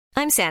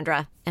I'm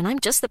Sandra, and I'm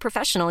just the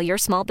professional your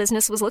small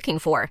business was looking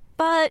for.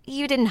 But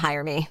you didn't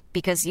hire me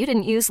because you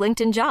didn't use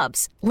LinkedIn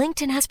Jobs.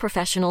 LinkedIn has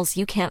professionals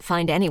you can't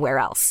find anywhere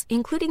else,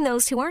 including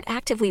those who aren't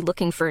actively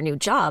looking for a new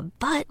job,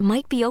 but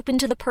might be open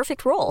to the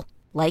perfect role,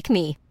 like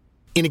me.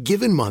 In a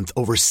given month,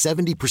 over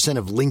 70%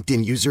 of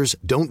LinkedIn users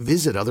don't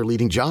visit other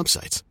leading job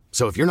sites.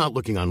 So if you're not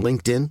looking on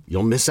LinkedIn,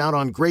 you'll miss out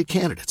on great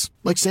candidates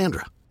like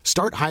Sandra.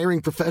 Start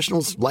hiring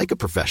professionals like a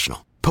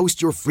professional.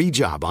 Post your free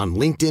job on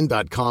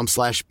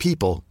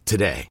linkedin.com/people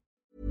today.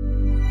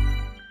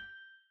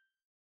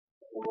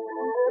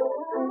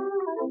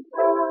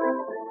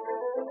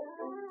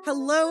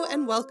 Hello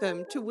and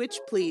welcome to Witch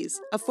Please,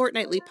 a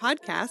fortnightly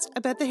podcast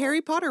about the Harry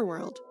Potter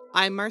world.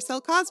 I'm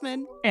Marcelle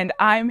Cosman. And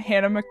I'm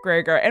Hannah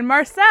McGregor. And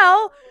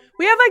Marcelle,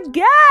 we have a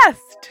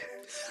guest!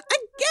 A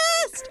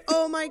guest!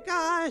 Oh my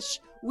gosh,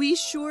 we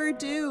sure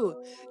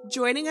do.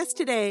 Joining us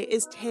today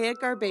is Taya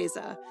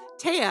Garbeza.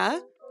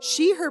 Taya,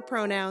 she, her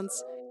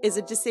pronouns, is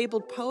a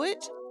disabled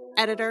poet,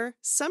 editor,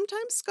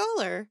 sometimes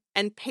scholar,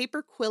 and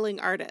paper quilling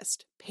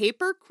artist.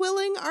 Paper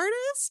quilling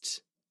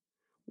artist?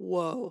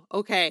 Whoa,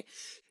 okay.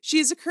 She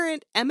is a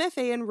current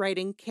MFA in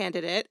writing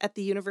candidate at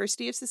the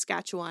University of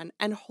Saskatchewan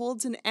and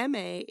holds an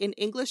MA in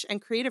English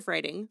and creative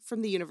writing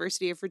from the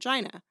University of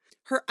Regina.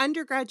 Her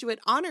undergraduate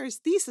honors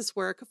thesis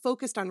work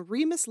focused on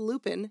Remus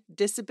Lupin,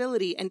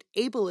 disability, and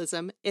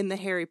ableism in the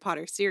Harry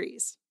Potter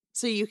series.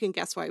 So you can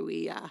guess why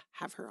we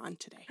have her on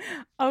today.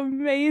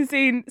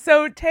 Amazing.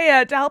 So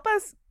Taya, to help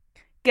us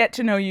get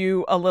to know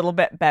you a little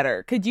bit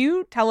better, could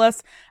you tell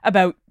us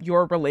about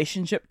your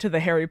relationship to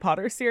the Harry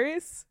Potter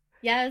series?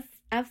 Yes,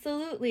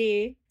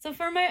 absolutely. So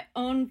for my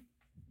own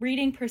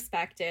reading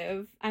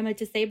perspective, I'm a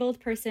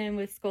disabled person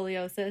with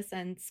scoliosis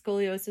and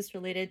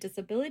scoliosis-related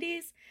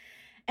disabilities,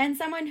 and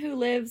someone who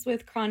lives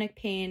with chronic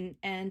pain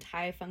and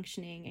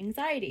high-functioning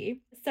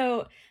anxiety.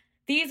 So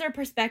these are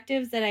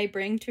perspectives that I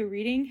bring to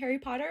reading Harry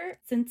Potter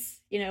since,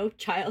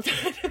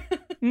 childhood.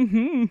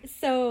 Mm-hmm.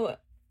 So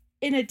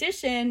in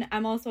addition,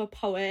 I'm also a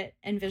poet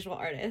and visual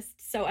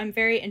artist. So I'm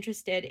very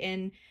interested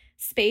in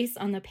space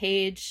on the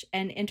page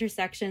and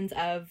intersections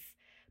of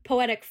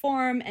poetic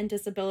form and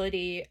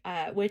disability,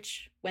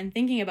 which, when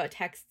thinking about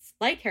texts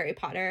like Harry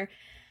Potter,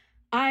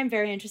 I'm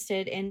very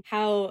interested in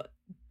how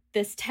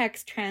this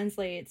text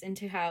translates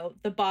into how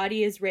the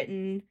body is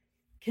written,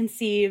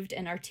 conceived,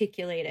 and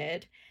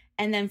articulated.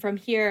 And then from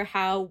here,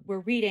 how we're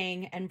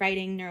reading and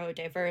writing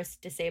neurodiverse,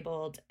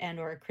 disabled, and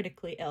or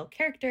critically ill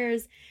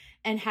characters,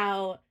 and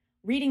how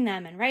reading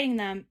them and writing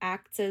them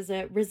acts as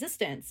a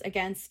resistance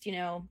against,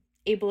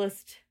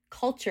 ableist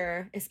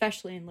culture,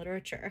 especially in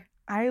literature.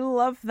 I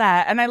love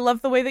that. And I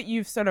love the way that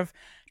you've sort of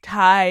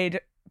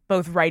tied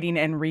both writing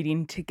and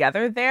reading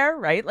together there,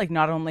 right? Like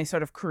not only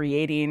sort of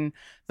creating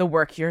the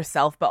work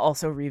yourself, but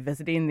also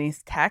revisiting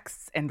these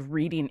texts and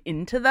reading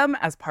into them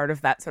as part of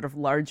that sort of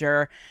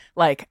larger,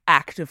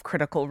 act of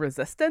critical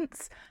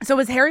resistance. So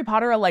was Harry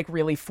Potter a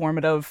really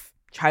formative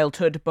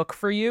childhood book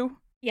for you?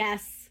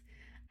 Yes.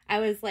 I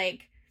was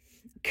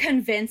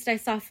convinced I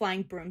saw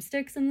flying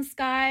broomsticks in the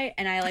sky,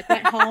 and I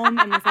went home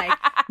and was like,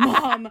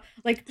 Mom,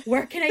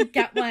 where can I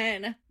get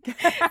one? So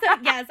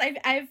yes,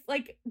 I've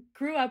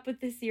grew up with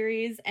this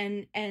series,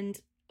 and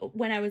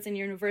when I was in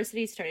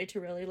university started to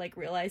really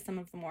realize some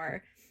of the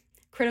more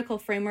critical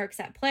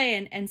frameworks at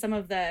play and some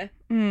of the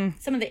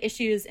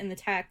issues in the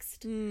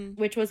text,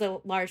 which was a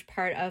large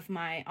part of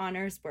my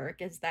honors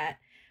work, is that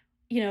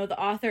the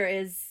author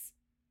is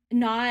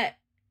not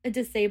a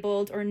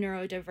disabled or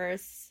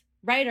neurodiverse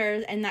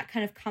writer, and that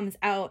kind of comes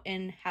out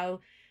in how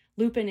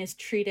Lupin is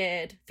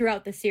treated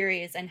throughout the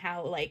series and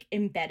how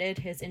embedded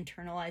his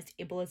internalized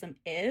ableism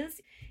is,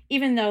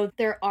 even though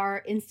there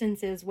are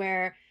instances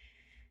where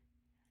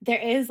there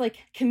is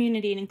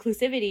community and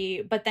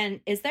inclusivity, but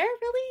then is there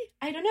really?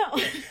 I don't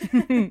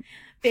know.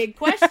 Big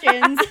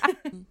questions.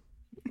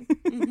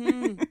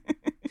 Mm-hmm.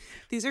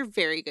 These are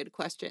very good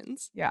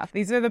questions. Yeah,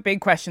 these are the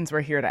big questions we're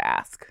here to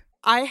ask.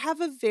 I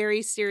have a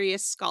very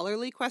serious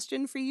scholarly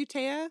question for you,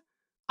 Taya.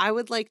 I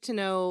would like to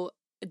know,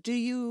 do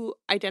you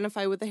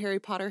identify with the Harry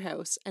Potter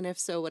house? And if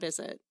so, what is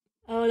it?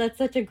 Oh, that's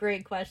such a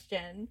great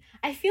question.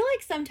 I feel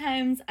like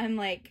sometimes I'm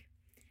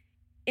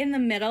in the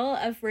middle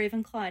of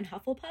Ravenclaw and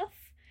Hufflepuff.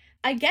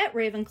 I get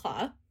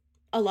Ravenclaw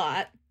a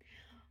lot,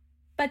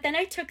 but then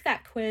I took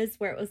that quiz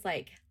where it was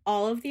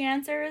all of the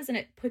answers and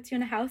it puts you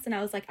in a house, and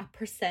I was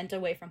 1%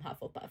 away from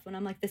Hufflepuff, and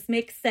I'm this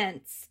makes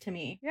sense to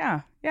me.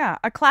 Yeah,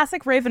 a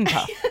classic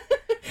Ravenclaw.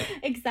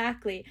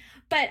 Exactly.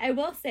 But I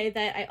will say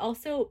that I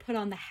also put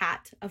on the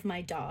hat of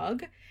my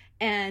dog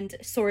and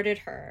sorted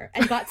her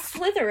and got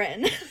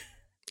Slytherin.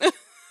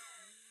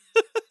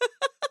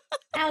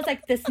 I was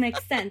this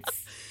makes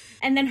sense.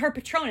 And then her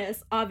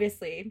Patronus,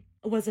 obviously,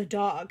 was a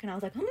dog. And I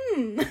was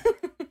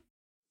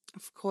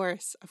Of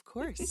course.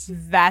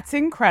 That's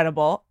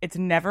incredible. It's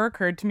never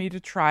occurred to me to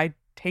try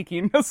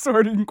taking a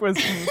sorting quiz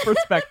from the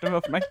perspective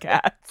of my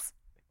cats.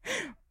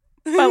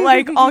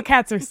 But all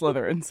cats are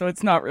Slytherin, so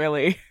it's not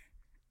really...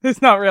 There's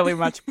not really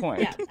much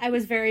point. Yeah, I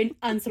was very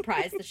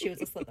unsurprised that she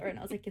was a Slytherin.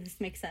 I was yeah, this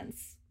makes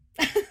sense.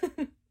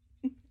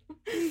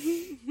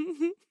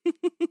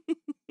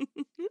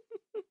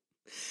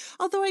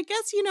 Although I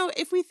guess,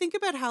 if we think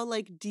about how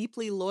like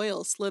deeply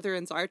loyal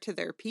Slytherins are to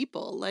their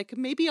people, like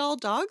maybe all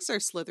dogs are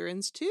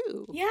Slytherins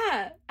too.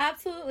 Yeah,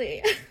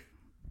 absolutely.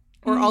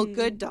 Or all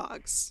good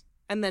dogs.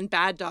 And then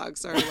bad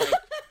dogs are like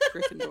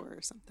Gryffindor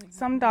or something.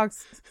 Some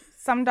dogs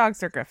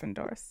are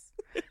Gryffindors.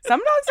 Some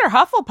dogs are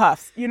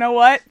Hufflepuffs. You know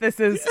what? This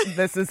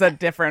is a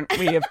different,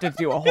 we have to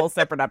do a whole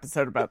separate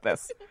episode about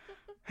this.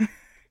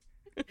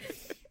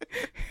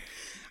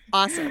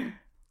 Awesome.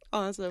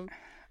 All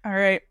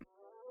right.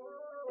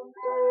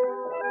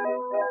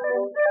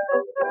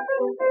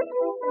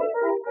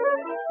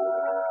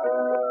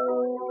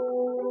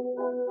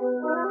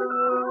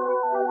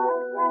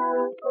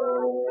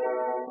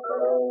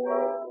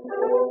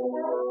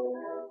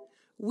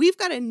 We've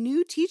got a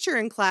new teacher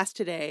in class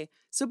today,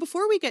 so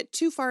before we get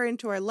too far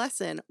into our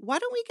lesson, why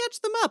don't we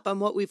catch them up on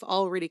what we've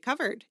already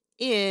covered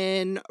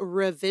in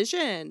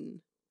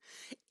revision?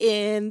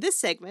 In this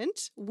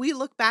segment, we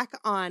look back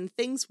on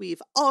things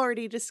we've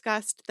already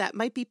discussed that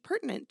might be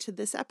pertinent to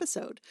this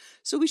episode.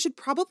 So we should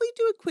probably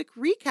do a quick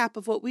recap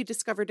of what we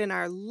discovered in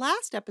our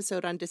last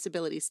episode on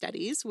disability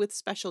studies with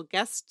special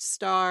guest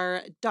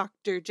star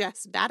Dr.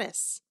 Jess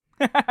Battis.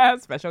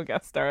 Special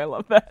guest star. I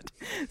love that.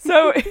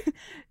 So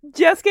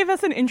Jess gave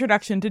us an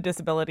introduction to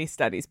disability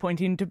studies,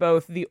 pointing to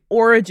both the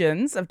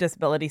origins of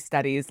disability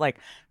studies, like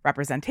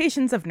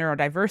representations of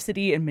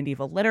neurodiversity in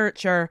medieval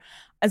literature,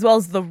 as well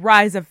as the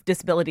rise of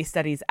disability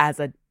studies as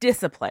a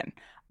discipline,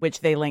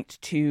 which they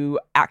linked to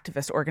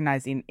activist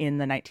organizing in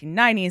the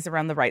 1990s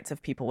around the rights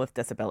of people with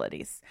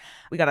disabilities.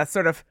 We got a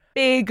sort of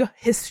big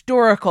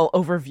historical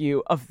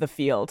overview of the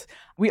field.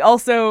 We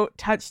also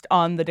touched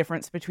on the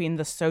difference between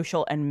the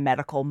social and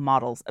medical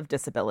models of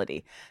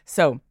disability.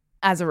 So,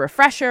 as a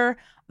refresher,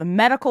 the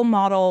medical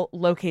model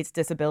locates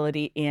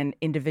disability in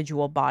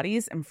individual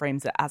bodies and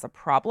frames it as a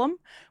problem,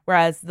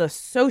 whereas the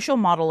social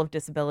model of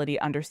disability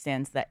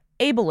understands that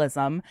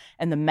ableism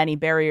and the many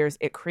barriers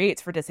it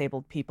creates for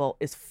disabled people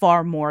is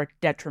far more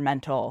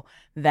detrimental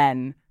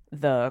than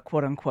the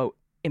quote-unquote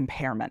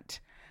impairment.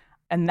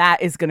 And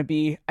that is going to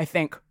be, I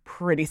think,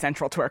 pretty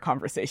central to our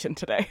conversation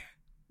today.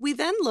 We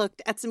then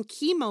looked at some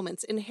key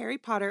moments in Harry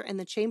Potter and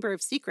the Chamber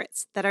of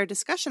Secrets that our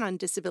discussion on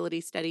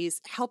disability studies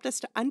helped us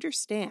to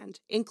understand,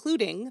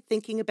 including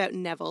thinking about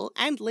Neville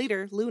and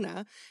later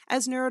Luna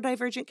as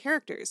neurodivergent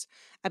characters,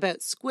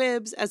 about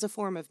squibs as a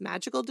form of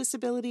magical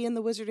disability in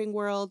the wizarding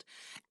world,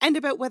 and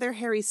about whether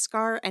Harry's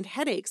scar and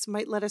headaches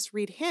might let us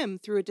read him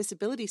through a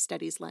disability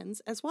studies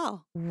lens as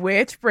well.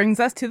 Which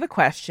brings us to the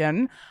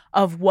question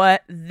of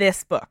what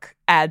this book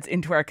adds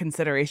into our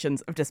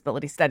considerations of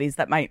disability studies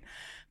that might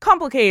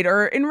complicate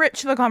or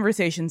enrich the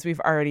conversations we've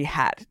already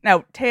had.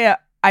 Now, Taya,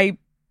 I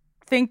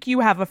think you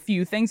have a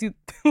few things you'd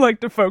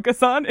like to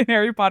focus on in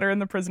Harry Potter and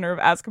the Prisoner of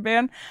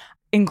Azkaban,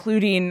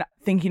 including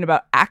thinking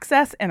about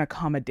access and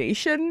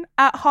accommodation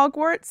at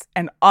Hogwarts.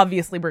 And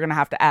obviously, we're going to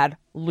have to add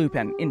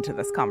Lupin into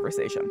this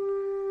conversation.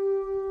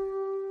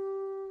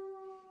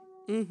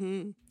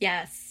 Mm-hmm.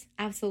 Yes,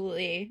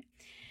 absolutely.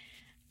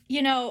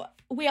 You know,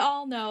 we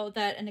all know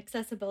that an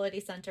accessibility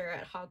center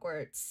at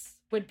Hogwarts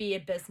would be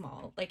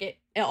abysmal. Like, it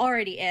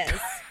already is.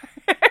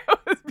 It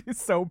would be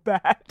so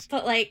bad.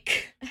 But,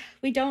 like,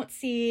 we don't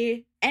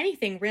see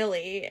anything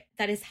really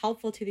that is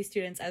helpful to these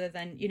students other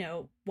than,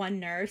 one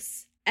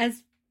nurse,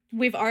 as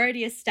we've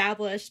already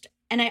established.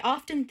 And I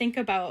often think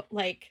about,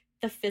 like,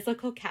 the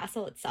physical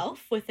castle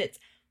itself with its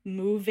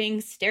moving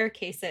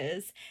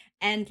staircases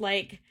and,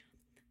 like,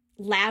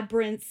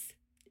 labyrinth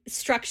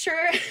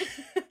structure.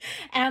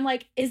 And I'm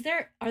like,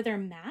 are there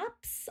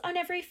maps on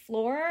every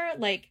floor?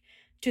 Like,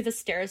 do the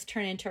stairs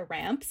turn into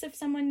ramps if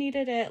someone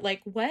needed it?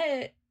 Like,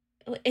 what?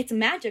 It's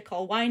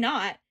magical. Why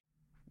not?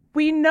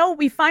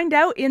 We find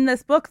out in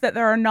this book that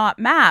there are not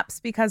maps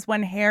because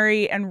when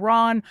Harry and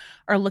Ron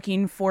are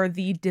looking for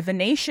the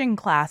divination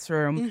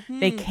classroom,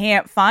 they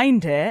can't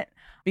find it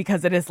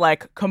because it is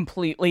like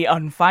completely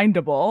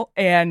unfindable.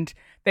 And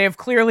they have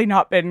clearly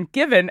not been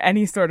given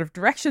any sort of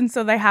direction.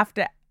 So they have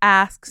to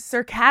ask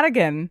Sir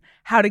Cadogan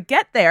how to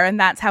get there. And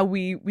that's how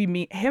we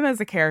meet him as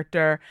a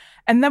character.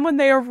 And then when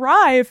they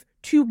arrive,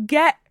 to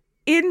get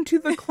into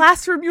the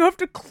classroom, you have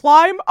to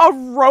climb a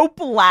rope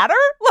ladder.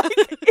 Like,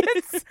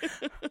 it's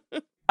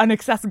an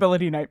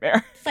accessibility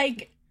nightmare.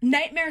 Like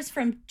nightmares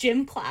from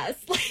gym class.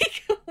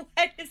 Like,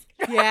 what is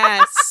that?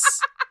 Yes.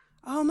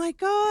 Oh my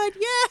God,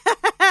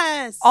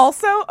 yes.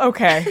 Also,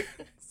 okay,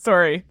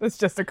 sorry, this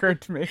just occurred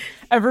to me.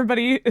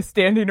 Everybody is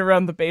standing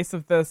around the base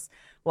of this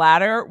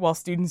ladder while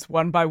students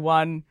one by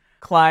one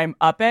climb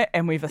up it,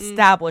 and we've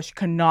established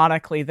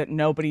canonically that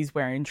nobody's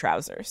wearing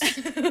trousers.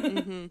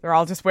 They're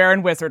all just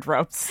wearing wizard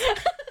ropes.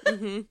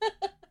 The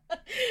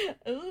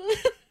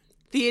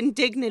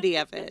indignity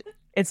of it.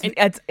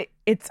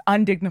 It's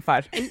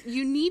undignified. And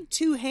you need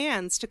two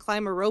hands to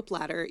climb a rope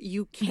ladder.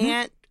 You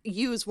can't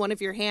use one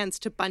of your hands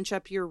to bunch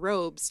up your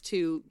robes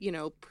to,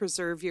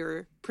 preserve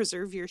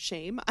your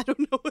shame. I don't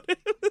know what it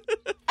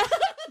is.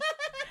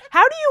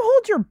 How do you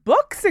hold your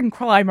books and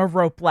climb a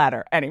rope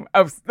ladder? Anyway,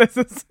 this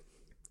is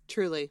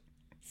truly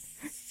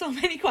so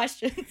many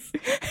questions.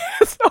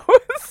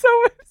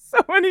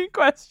 So many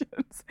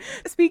questions.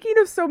 Speaking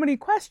of so many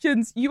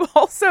questions, you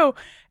also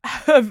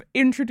have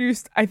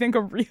introduced, I think,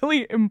 a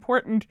really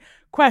important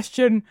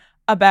question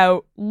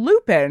about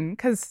Lupin,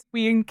 because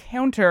we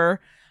encounter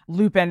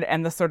Lupin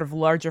and the sort of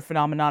larger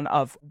phenomenon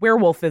of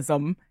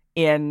werewolfism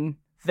in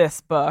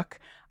this book.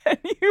 And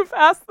you've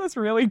asked this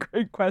really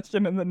great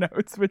question in the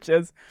notes, which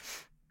is,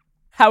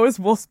 how is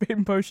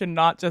Wolfsbane Potion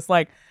not just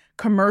like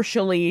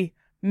commercially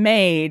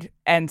made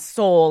and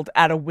sold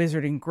at a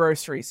wizarding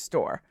grocery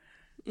store?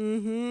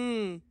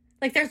 Mm-hmm.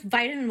 Like, there's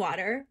vitamin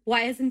water.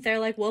 Why isn't there,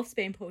 like,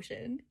 Wolfsbane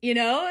Potion? You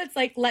know? It's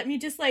like, let me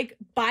just, like,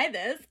 buy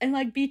this and,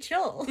 like, be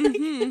chill.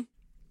 Mm-hmm.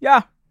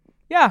 Yeah.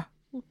 Yeah.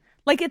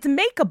 Like, it's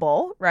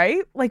makeable,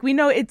 right? Like, we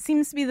know it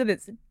seems to be that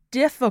it's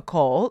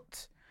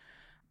difficult,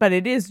 but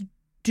it is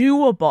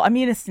doable. I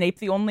mean, is Snape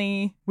the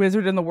only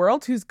wizard in the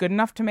world who's good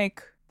enough to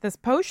make this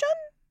potion?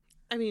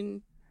 I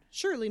mean,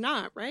 surely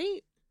not,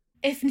 right?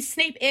 If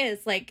Snape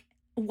is, like,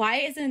 why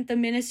isn't the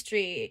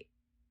Ministry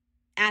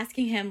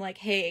asking him, like,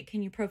 hey,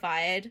 can you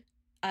provide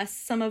us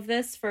some of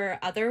this for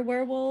other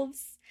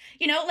werewolves?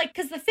 You know, like,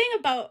 because the thing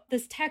about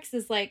this text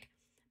is, like,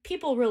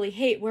 people really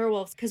hate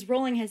werewolves because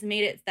Rowling has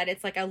made it that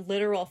it's, like, a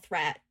literal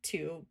threat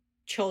to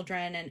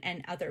children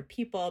and other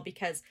people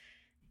because,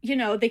 you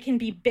know, they can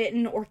be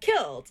bitten or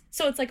killed.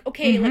 So it's like,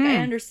 okay, like, I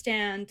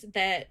understand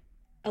that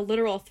a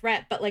literal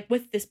threat, but, like,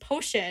 with this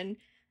potion,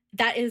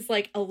 that is,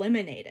 like,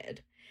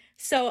 eliminated.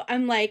 So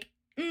I'm like,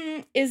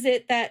 is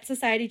it that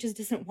society just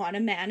doesn't want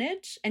to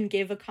manage and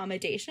give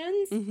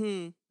accommodations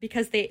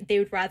because they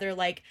would rather,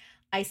 like,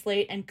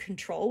 isolate and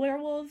control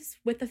werewolves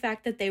with the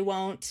fact that they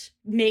won't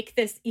make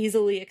this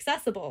easily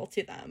accessible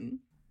to them?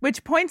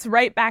 Which points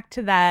right back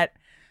to that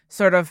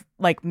sort of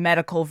like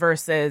medical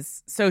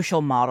versus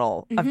social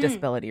model of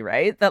disability,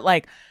 right? That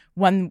like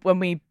when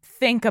we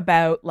think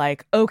about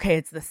like, okay,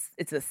 it's this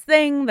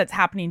thing that's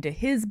happening to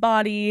his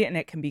body and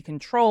it can be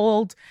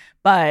controlled,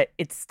 but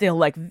it's still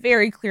like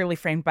very clearly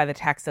framed by the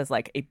text as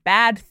like a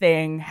bad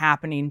thing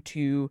happening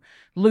to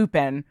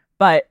Lupin.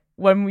 But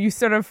when you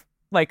sort of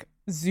like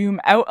zoom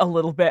out a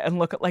little bit and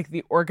look at like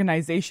the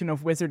organization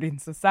of wizarding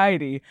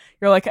society,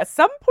 you're like, at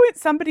some point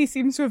somebody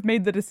seems to have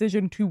made the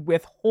decision to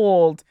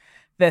withhold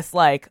this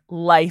like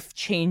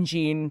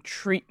life-changing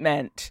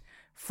treatment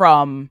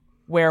from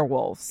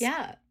werewolves.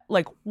 Yeah.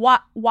 Like,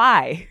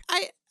 why?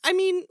 I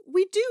mean,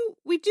 we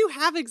do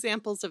have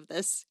examples of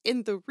this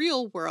in the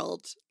real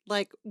world,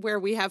 like where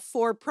we have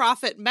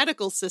for-profit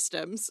medical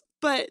systems.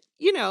 But,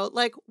 you know,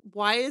 like,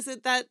 why is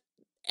it that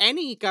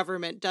any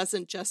government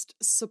doesn't just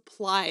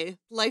supply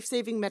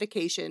life-saving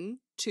medication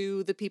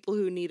to the people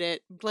who need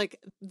it? Like,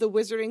 the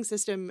wizarding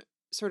system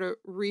sort of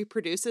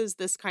reproduces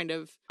this kind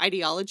of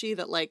ideology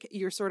that, like,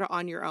 you're sort of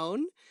on your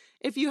own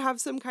if you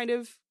have some kind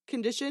of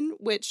condition,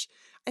 which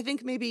I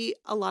think maybe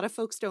a lot of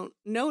folks don't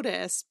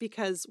notice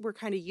because we're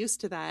kind of used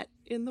to that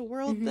in the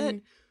world that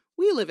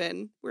we live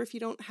in, where if you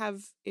don't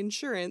have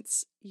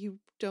insurance, you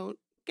don't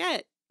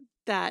get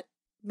that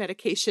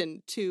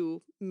medication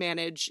to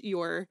manage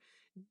your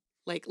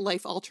like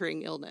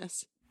life-altering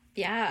illness.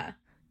 Yeah.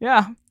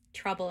 Yeah.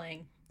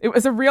 Troubling. It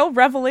was a real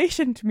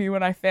revelation to me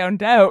when I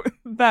found out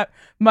that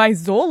my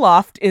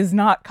Zoloft is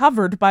not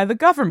covered by the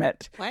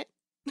government. What?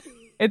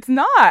 It's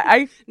not.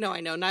 No, I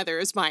know. Neither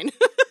is mine.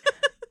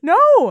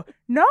 No,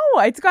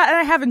 it's got, and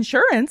I have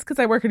insurance because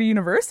I work at a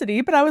university,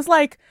 but I was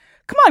like,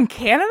 come on,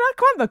 Canada,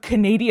 come on, the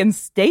Canadian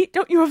state,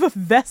 don't you have a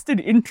vested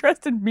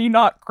interest in me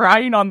not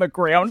crying on the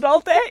ground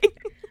all day?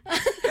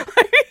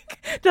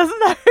 Like, doesn't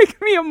that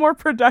make me a more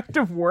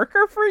productive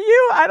worker for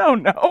you? I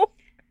don't know.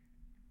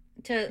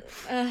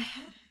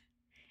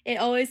 It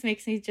always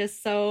makes me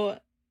just so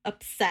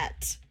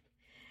upset.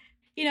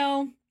 You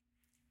know,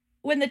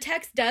 when the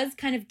text does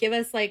kind of give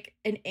us like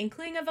an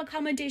inkling of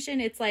accommodation,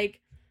 it's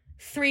like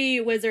 3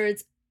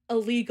 wizards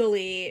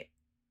illegally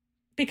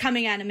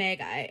becoming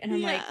animagi. And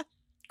I'm like,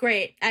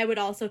 great, I would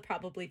also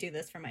probably do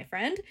this for my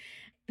friend.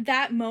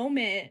 That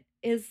moment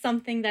is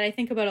something that I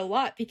think about a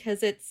lot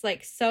because it's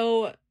like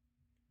so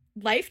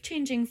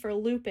life-changing for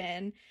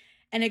Lupin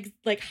and it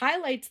like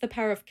highlights the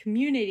power of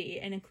community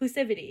and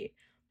inclusivity.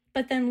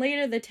 But then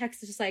later the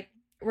text is just like,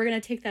 we're going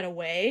to take that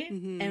away.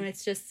 And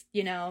it's just,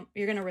 you know,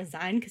 you're going to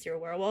resign because you're a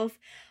werewolf.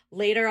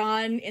 Later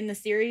on in the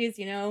series,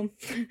 you know,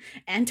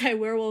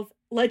 anti-werewolf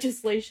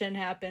legislation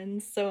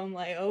happens. So I'm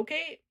like,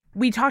 okay.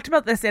 We talked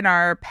about this in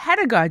our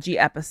pedagogy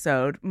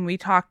episode when we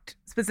talked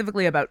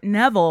specifically about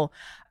Neville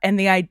and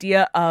the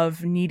idea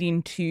of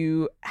needing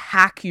to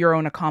hack your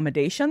own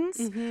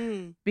accommodations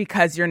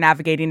because you're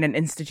navigating an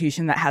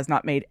institution that has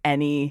not made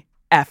any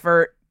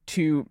effort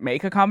to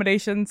make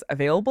accommodations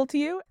available to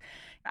you.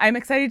 I'm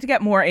excited to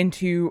get more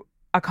into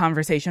a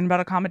conversation about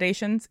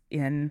accommodations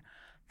in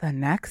the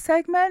next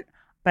segment.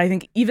 But I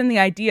think even the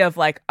idea of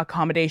like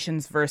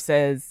accommodations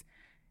versus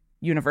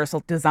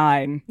universal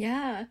design.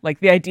 Yeah. Like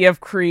the idea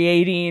of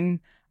creating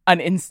an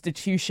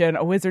institution,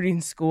 a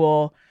wizarding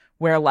school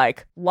where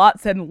like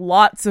lots and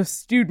lots of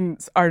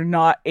students are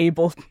not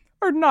able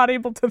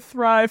to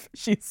thrive,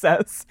 she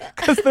says,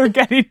 because they're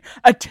getting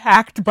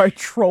attacked by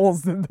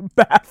trolls in the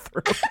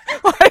bathroom.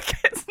 Like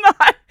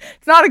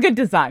It's not a good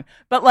design,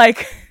 but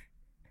like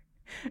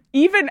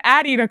even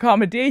adding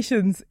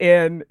accommodations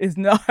in is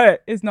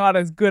not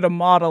as good a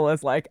model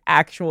as like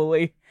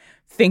actually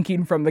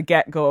thinking from the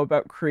get-go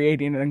about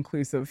creating an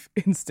inclusive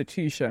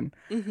institution.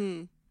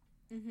 Mm-hmm.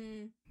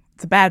 Mm-hmm.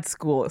 It's a bad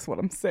school is what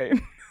I'm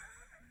saying.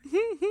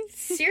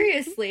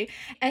 Seriously.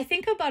 I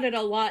think about it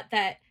a lot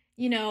that,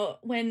 you know,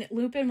 when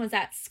Lupin was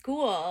at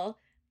school,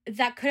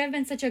 that could have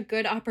been such a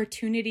good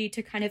opportunity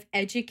to kind of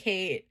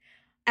educate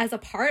as a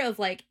part of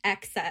like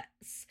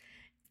excess,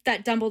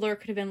 that Dumbledore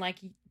could have been like,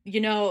 you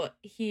know,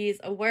 he's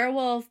a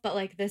werewolf, but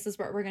like this is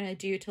what we're gonna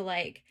do to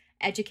like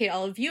educate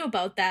all of you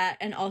about that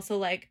and also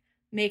like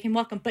make him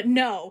welcome. But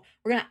no,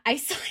 we're gonna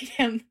isolate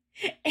him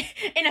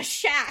in a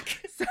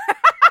shack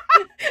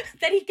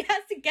that he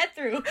has to get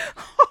through.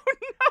 Oh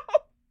no.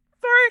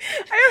 Sorry.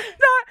 I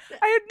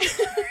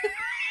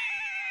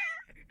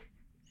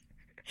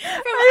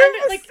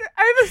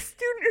have a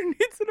student who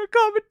needs an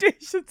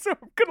accommodation, so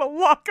I'm gonna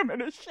lock him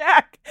in a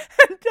shack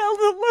and tell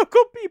the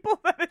local people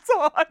that it's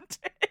haunted.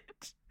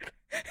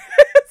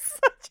 It's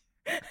such...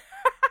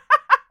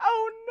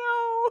 Oh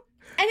no.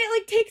 And it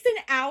like takes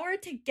an hour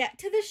to get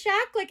to the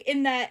shack, like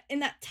in that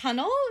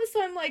tunnel.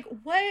 So I'm like,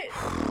 what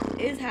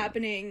is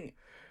happening?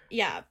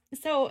 Yeah.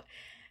 So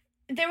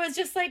there was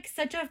just like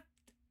such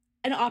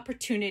an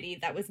opportunity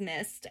that was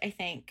missed, I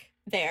think,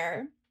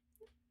 there.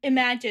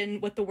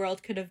 Imagine what the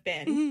world could have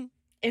been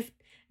if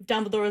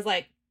Dumbledore was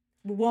like,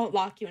 we won't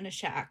lock you in a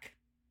shack.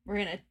 We're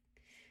going to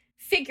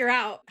figure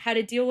out how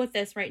to deal with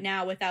this right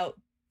now without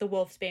the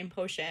Wolfsbane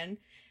potion,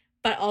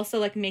 but also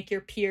like make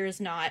your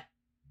peers not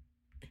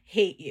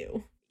hate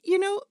you. You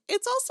know,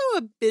 it's also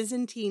a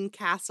Byzantine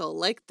castle.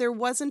 Like there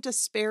wasn't a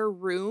spare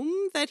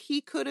room that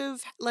he could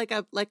have, like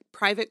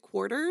private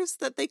quarters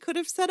that they could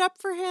have set up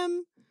for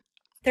him.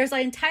 There's an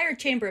entire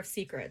Chamber of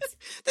Secrets.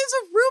 There's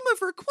a room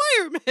of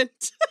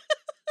requirement.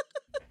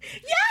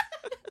 Yeah.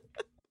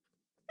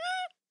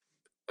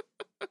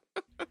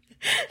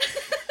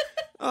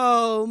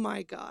 Oh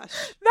my gosh.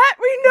 That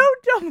we know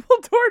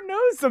Dumbledore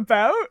knows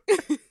about.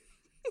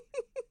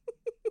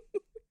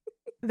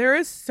 There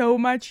is so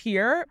much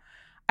here.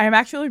 I'm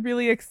actually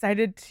really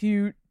excited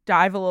to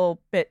dive a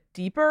little bit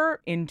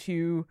deeper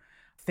into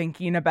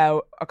thinking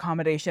about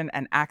accommodation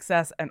and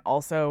access, and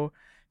also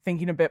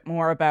thinking a bit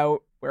more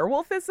about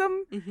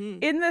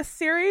werewolfism in this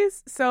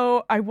series.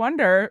 So I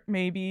wonder,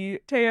 maybe,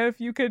 Taya,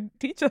 if you could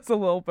teach us a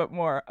little bit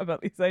more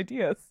about these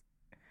ideas.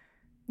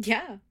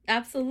 Yeah,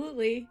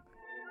 absolutely.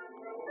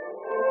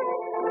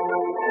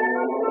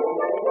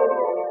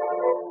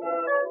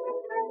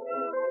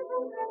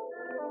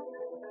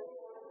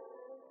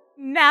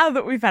 Now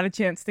that we've had a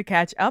chance to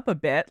catch up a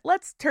bit,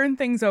 let's turn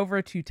things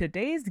over to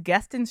today's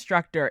guest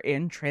instructor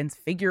in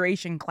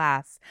Transfiguration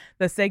class,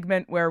 the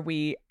segment where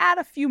we add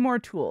a few more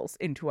tools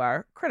into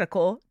our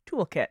critical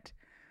toolkit.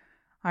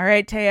 All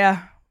right,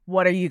 Taya,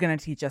 what are you going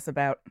to teach us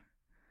about?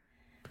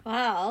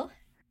 Well,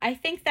 I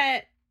think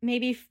that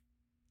maybe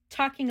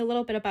talking a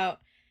little bit about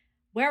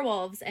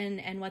werewolves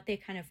and what they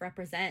kind of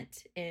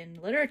represent in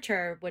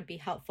literature would be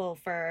helpful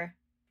for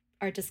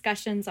our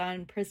discussions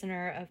on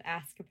Prisoner of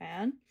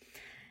Azkaban.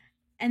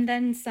 And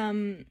then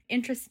some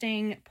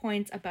interesting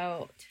points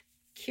about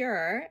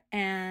cure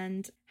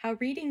and how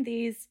reading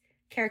these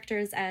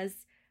characters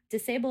as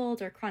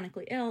disabled or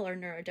chronically ill or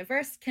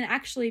neurodiverse can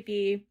actually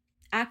be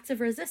acts of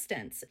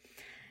resistance.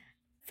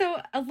 So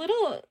a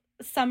little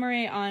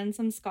summary on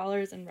some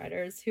scholars and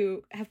writers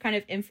who have kind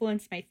of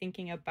influenced my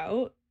thinking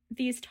about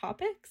these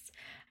topics.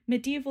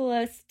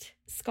 Medievalist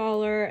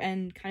scholar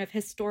and kind of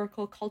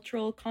historical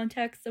cultural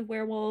context of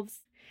werewolves,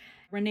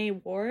 Renee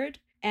Ward,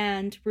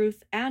 and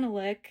Ruth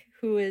Analik,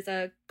 who is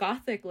a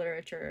Gothic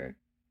literature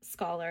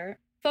scholar,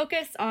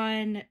 focus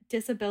on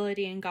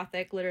disability in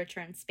Gothic literature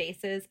and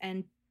spaces,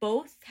 and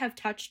both have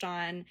touched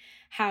on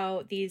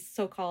how these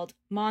so-called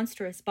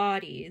monstrous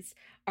bodies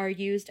are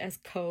used as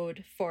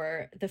code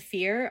for the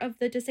fear of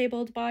the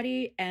disabled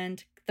body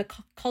and the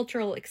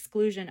cultural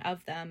exclusion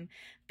of them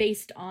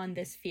based on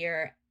this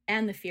fear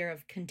and the fear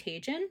of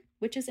contagion,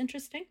 which is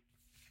interesting.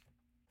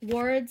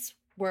 Ward's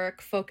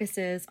work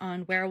focuses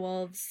on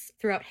werewolves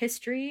throughout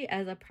history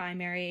as a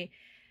primary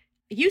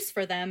use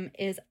for them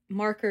is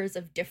markers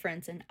of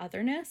difference and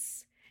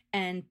otherness,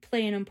 and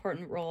play an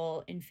important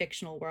role in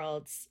fictional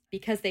worlds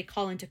because they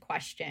call into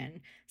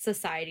question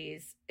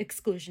society's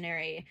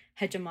exclusionary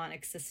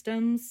hegemonic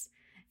systems.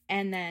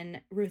 And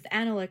then Ruth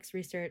Analik's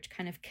research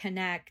kind of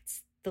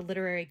connects the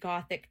literary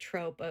Gothic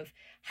trope of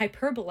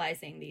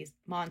hyperbolizing these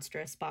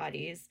monstrous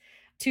bodies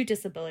to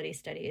disability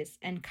studies,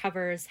 and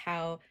covers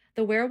how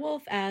the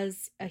werewolf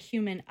as a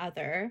human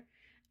other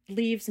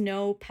leaves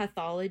no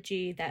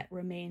pathology that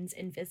remains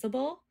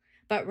invisible,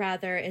 but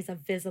rather is a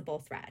visible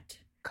threat.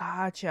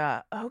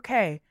 Gotcha.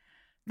 Okay.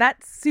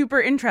 That's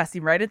super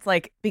interesting, right? It's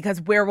like,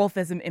 because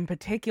werewolfism in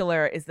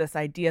particular is this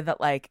idea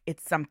that like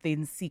it's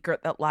something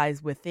secret that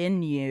lies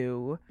within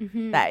you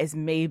that is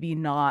maybe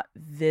not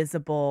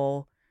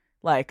visible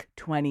like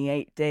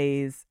 28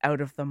 days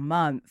out of the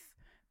month,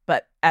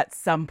 but at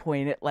some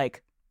point it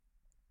like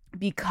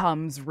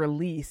becomes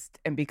released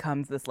and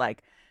becomes this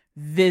like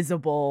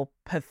visible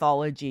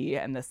pathology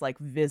and this like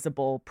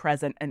visible,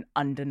 present, and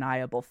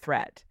undeniable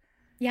threat.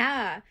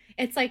 Yeah.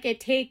 It's like it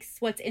takes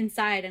what's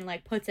inside and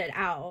like puts it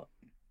out,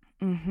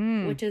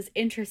 which is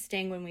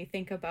interesting when we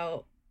think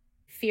about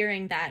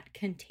fearing that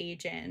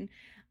contagion,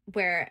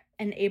 where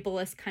an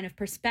ableist kind of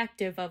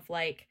perspective of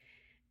like,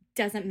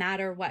 doesn't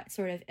matter what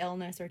sort of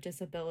illness or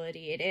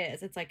disability it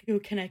is. It's like, ooh,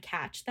 can I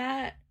catch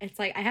that? It's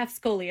like, I have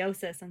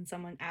scoliosis and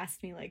someone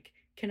asked me like,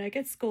 can I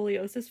get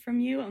scoliosis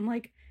from you? I'm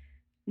like,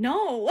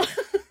 no.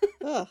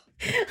 Ugh.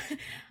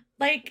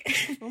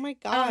 Like, oh my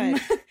God.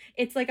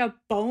 It's like a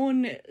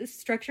bone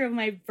structure of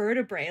my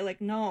vertebrae. Like,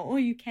 no,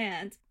 you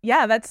can't.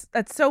 Yeah, that's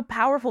so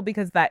powerful,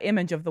 because that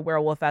image of the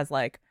werewolf as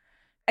like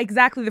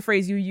exactly the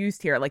phrase you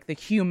used here, like the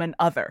human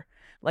other.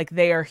 Like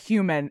they are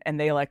human and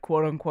they like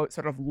quote unquote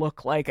sort of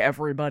look like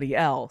everybody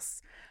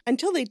else.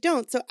 Until they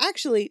don't. So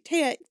actually,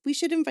 Taya, we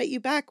should invite you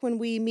back when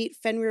we meet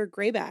Fenrir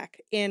Greyback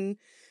in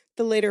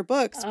the later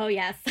books. Oh,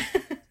 yes.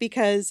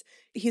 Because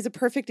he's a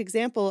perfect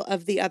example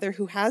of the other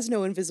who has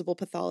no invisible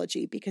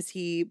pathology, because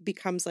he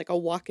becomes like a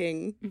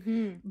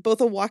walking, both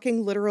a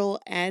walking literal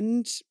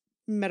and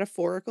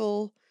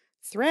metaphorical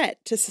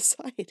threat to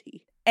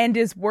society. And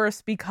is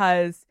worse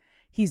because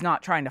he's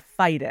not trying to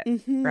fight it,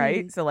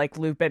 right? So like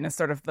Lupin is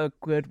sort of the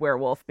good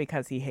werewolf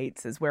because he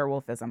hates his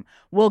werewolfism.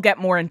 We'll get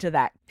more into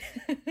that.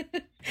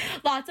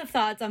 Lots of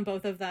thoughts on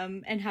both of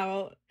them and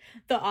how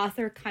the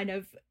author kind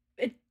of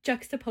it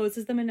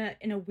juxtaposes them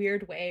in a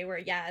weird way where,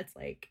 yeah, it's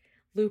like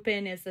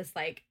Lupin is this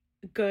like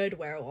good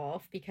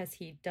werewolf because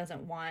he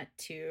doesn't want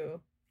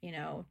to, you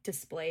know,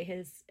 display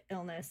his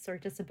illness or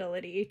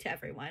disability to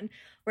everyone,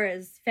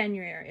 whereas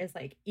Fenrir is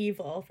like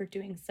evil for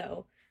doing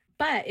so.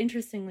 But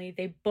interestingly,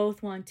 they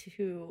both want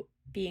to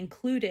be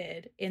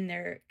included in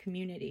their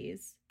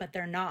communities, but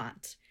they're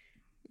not.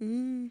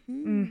 And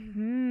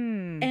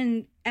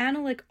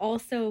Analik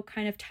also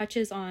kind of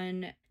touches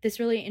on this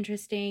really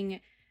interesting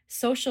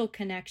social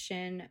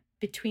connection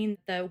between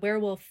the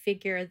werewolf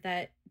figure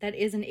that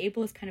is an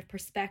ableist kind of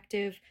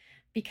perspective,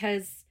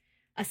 because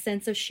a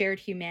sense of shared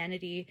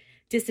humanity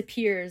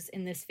disappears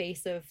in this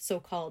face of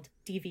so-called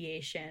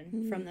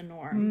deviation from the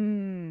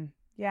norm.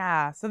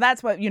 Yeah, so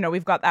that's what, you know,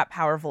 we've got that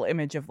powerful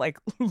image of like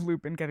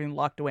Lupin getting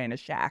locked away in a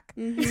shack.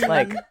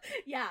 Like,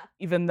 yeah,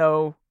 even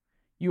though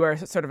you are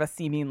sort of a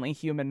seemingly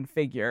human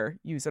figure,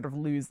 you sort of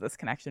lose this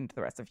connection to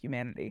the rest of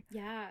humanity.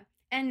 Yeah,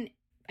 and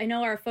I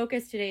know our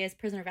focus today is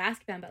Prisoner of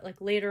Azkaban, but like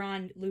later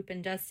on,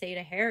 Lupin does say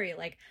to Harry,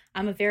 like,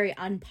 I'm a very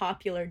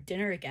unpopular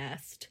dinner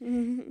guest,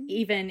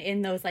 even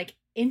in those like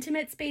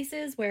intimate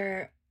spaces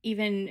where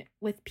even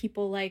with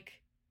people like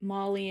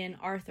Molly and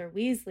Arthur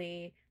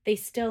Weasley, they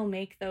still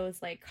make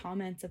those like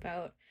comments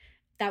about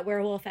that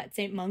werewolf at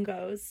St.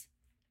 Mungo's.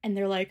 And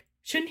they're like,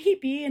 shouldn't he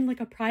be in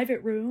like a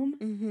private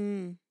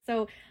room?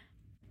 So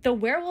the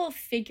werewolf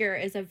figure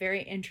is a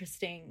very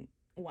interesting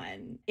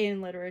one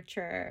in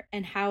literature,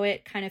 and how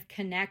it kind of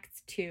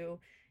connects to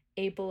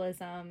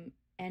ableism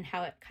and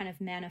how it kind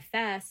of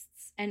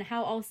manifests, and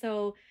how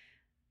also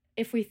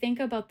if we think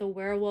about the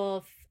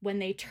werewolf when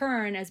they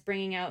turn as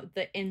bringing out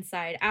the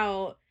inside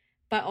out,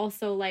 but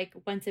also like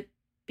once it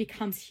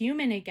becomes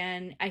human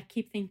again, I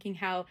keep thinking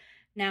how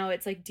now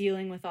it's like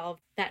dealing with all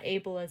that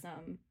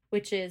ableism,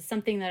 which is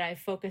something that I've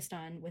focused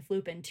on with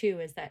Lupin too,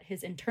 is that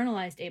his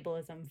internalized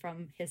ableism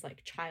from his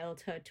like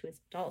childhood to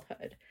his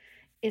adulthood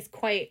is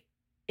quite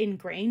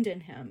ingrained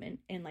in him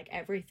in like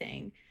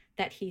everything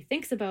that he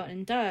thinks about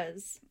and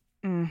does.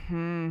 So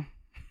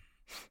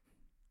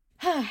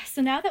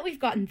now that we've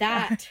gotten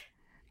that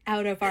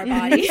out of our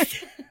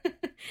bodies,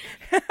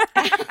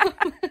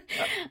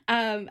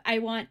 I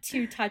want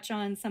to touch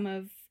on some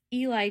of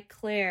Eli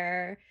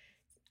Clare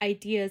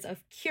ideas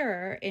of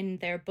cure in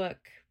their book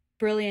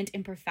Brilliant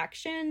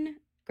Imperfection,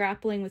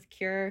 Grappling with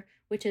Cure,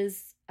 which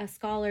is a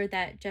scholar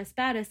that Jess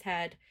Battis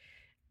had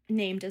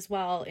named as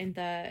well in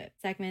the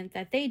segment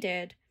that they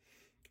did.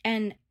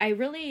 And I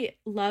really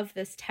love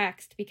this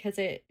text because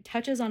it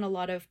touches on a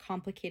lot of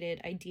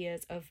complicated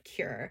ideas of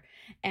cure,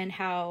 and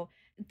how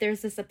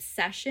there's this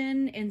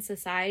obsession in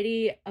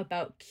society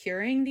about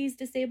curing these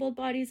disabled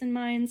bodies and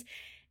minds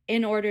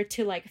in order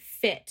to like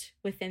fit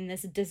within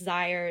this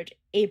desired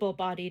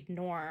able-bodied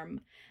norm,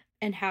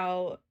 and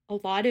how a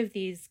lot of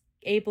these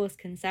ableist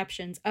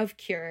conceptions of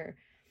cure,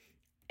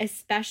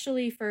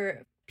 especially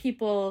for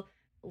people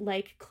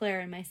like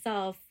Claire and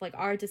myself, like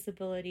our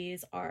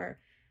disabilities are,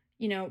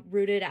 you know,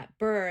 rooted at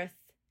birth,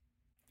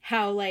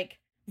 how like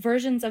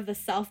versions of the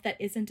self that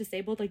isn't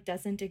disabled like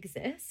doesn't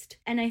exist.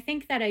 And I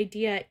think that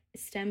idea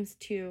stems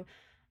to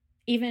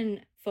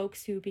even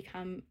folks who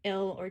become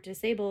ill or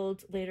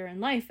disabled later in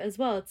life as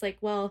well. It's like,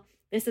 well,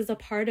 this is a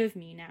part of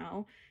me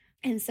now.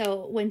 And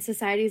so when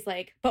society's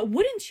like, but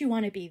wouldn't you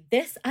want to be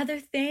this other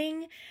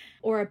thing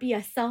or be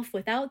a self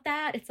without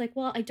that? It's like,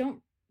 well, I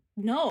don't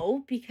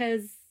know,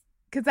 because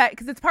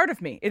it's part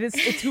of me.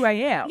 It's who I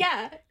am.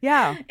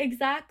 Yeah,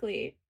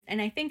 exactly.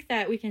 And I think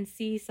that we can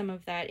see some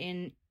of that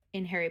in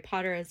Harry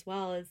Potter as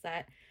well, is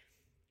that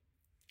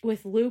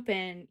with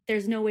Lupin,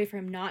 there's no way for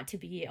him not to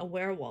be a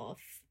werewolf.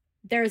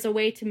 There's a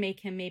way to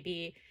make him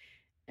maybe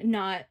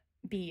not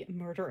be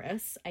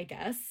murderous, I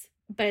guess.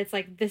 But it's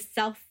like this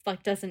self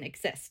like doesn't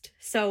exist.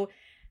 So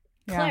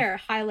Claire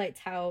highlights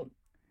how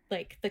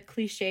like the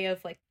cliche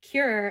of like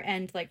cure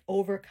and like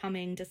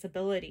overcoming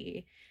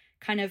disability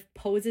kind of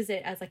poses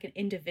it as like an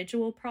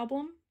individual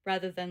problem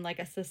rather than like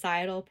a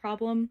societal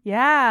problem.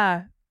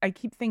 Yeah. I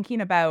keep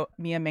thinking about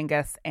Mia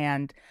Mingus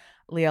and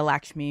Leah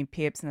Lakshmi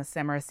Piepzna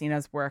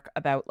Samarasina's work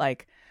about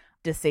like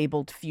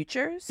disabled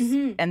futures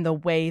and the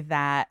way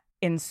that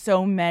in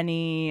so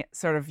many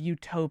sort of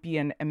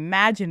utopian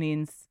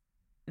imaginings,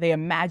 they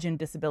imagine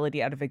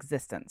disability out of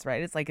existence,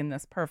 right? It's like in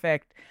this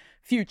perfect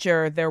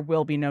future, there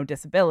will be no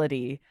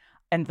disability.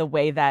 And the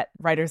way that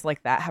writers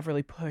like that have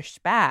really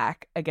pushed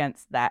back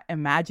against that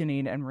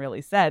imagining and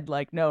really said,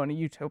 like, no, in a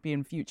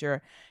utopian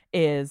future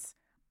is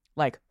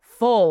like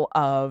full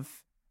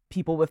of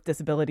people with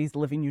disabilities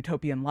living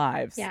utopian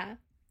lives. Yeah.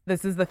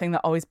 This is the thing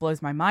that always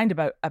blows my mind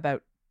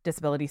about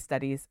disability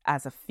studies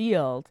as a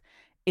field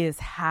is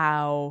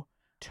how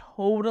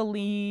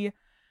totally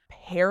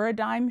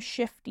paradigm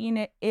shifting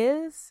it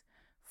is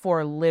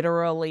for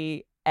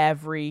literally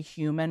every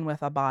human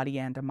with a body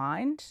and a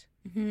mind.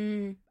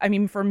 I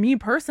mean, for me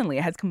personally,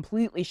 it has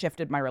completely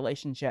shifted my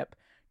relationship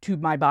to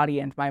my body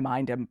and my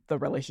mind and the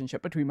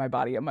relationship between my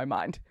body and my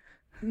mind.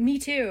 Me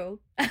too.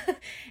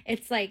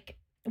 It's like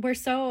we're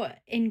so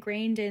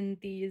ingrained in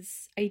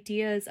these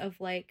ideas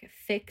of like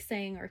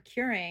fixing or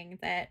curing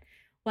that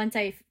once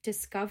I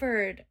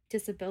discovered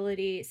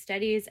disability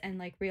studies and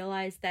like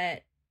realized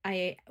that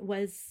I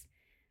was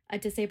a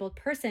disabled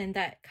person,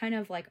 that kind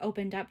of like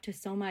opened up to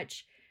so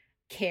much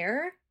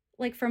care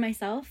like for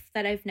myself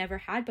that I've never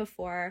had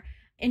before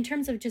in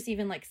terms of just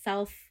even like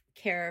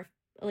self-care,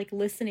 like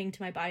listening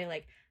to my body,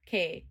 like,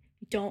 okay,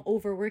 don't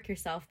overwork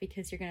yourself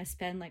because you're going to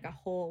spend like a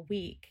whole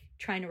week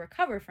trying to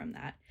recover from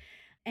that.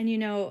 And, you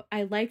know,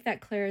 I like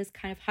that Claire is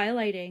kind of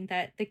highlighting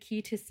that the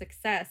key to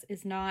success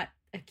is not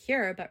a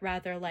cure, but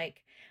rather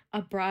like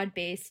a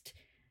broad-based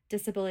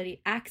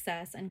disability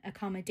access and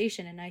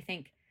accommodation. And I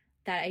think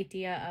that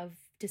idea of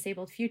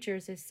disabled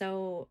futures is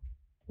so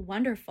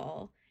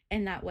wonderful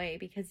in that way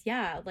because,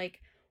 yeah, like,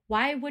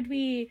 why would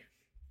we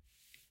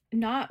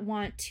not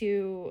want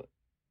to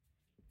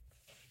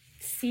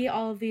see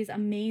all of these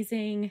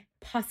amazing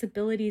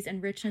possibilities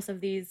and richness of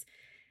these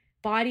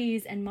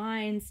bodies and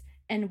minds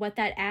and what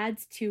that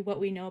adds to what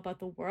we know about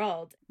the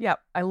world? Yep,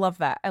 I love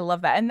that. I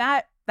love that. And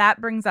that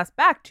brings us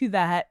back to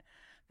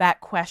that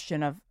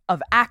question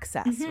of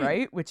access,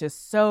 right? Which is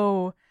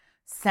so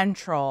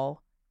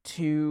central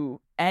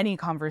to any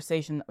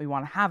conversation that we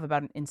want to have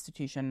about an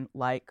institution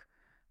like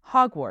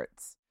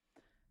Hogwarts.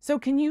 So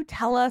can you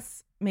tell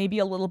us maybe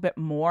a little bit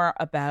more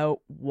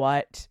about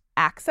what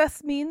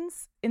access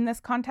means in this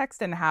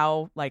context and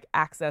how like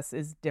access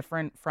is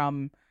different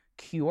from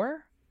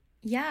cure?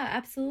 Yeah,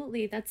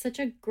 absolutely. That's such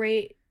a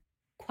great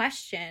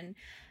question.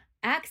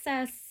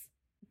 Access,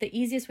 the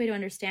easiest way to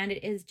understand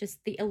it is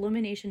just the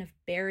elimination of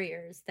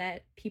barriers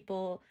that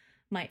people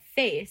might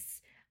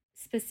face.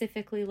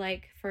 Specifically,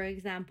 like, for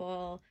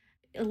example,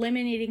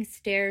 eliminating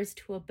stairs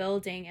to a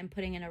building and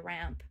putting in a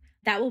ramp.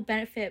 That will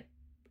benefit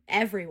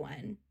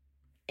everyone,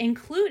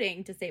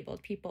 including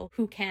disabled people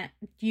who can't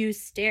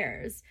use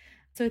stairs.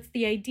 So it's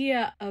the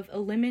idea of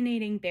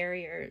eliminating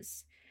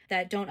barriers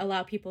that don't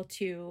allow people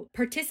to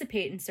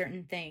participate in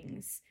certain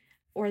things,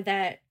 or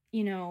that,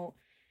 you know,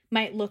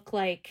 might look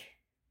like,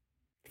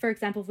 for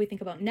example, if we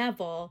think about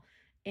Neville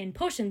in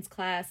potions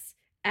class,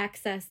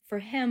 access for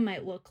him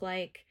might look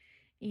like,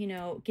 you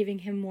know, giving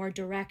him more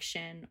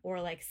direction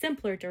or like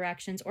simpler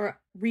directions or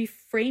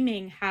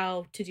reframing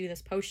how to do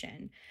this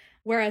potion.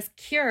 Whereas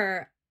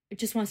cure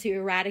just wants to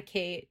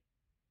eradicate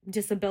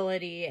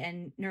disability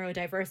and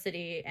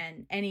neurodiversity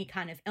and any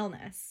kind of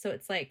illness. So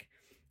it's like,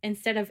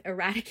 instead of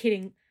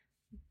eradicating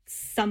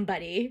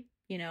somebody,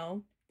 you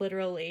know,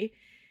 literally,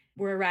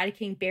 we're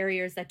eradicating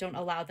barriers that don't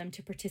allow them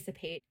to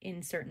participate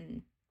in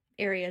certain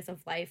areas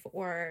of life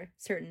or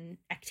certain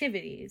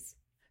activities.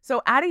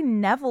 So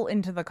adding Neville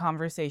into the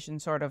conversation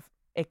sort of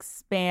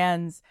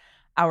expands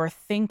our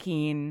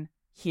thinking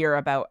here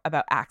about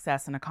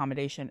access and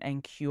accommodation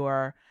and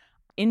cure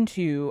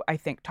into, I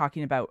think,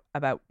 talking about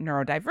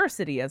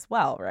neurodiversity as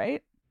well,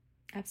 right?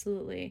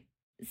 Absolutely.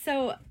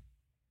 So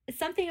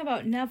something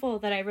about Neville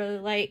that I really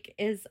like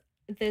is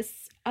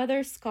this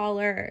other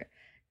scholar,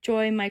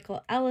 Joy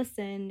Michael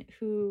Ellison,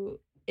 who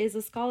is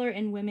a scholar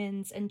in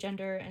women's and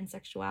gender and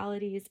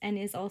sexualities and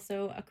is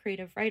also a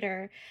creative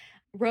writer,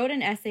 wrote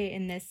an essay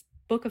in this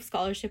book of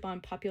scholarship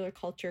on popular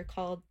culture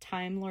called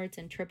Time Lords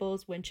and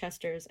Tribbles,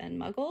 Winchesters and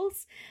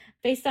Muggles,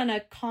 based on a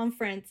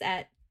conference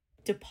at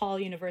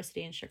DePaul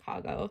University in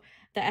Chicago.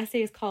 The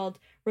essay is called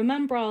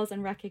Remembrals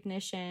and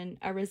Recognition,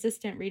 a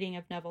resistant reading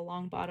of Neville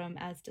Longbottom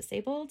as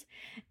disabled.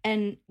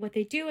 And what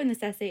they do in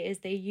this essay is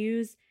they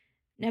use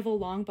Neville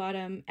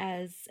Longbottom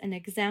as an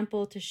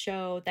example to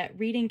show that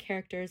reading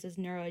characters as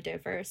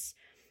neurodiverse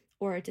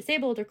or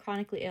disabled or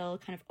chronically ill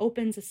kind of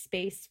opens a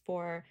space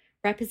for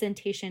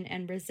representation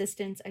and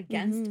resistance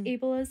against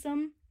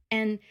ableism.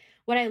 And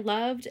what I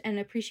loved and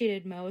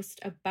appreciated most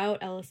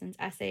about Ellison's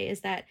essay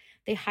is that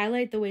they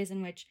highlight the ways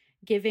in which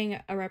giving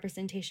a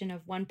representation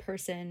of one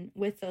person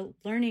with a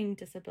learning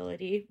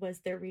disability was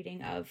their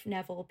reading of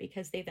Neville,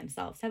 because they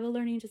themselves have a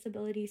learning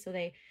disability. So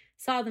they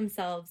saw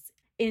themselves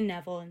in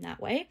Neville in that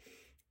way,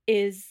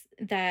 is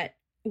that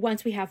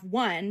once we have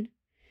one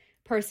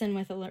person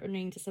with a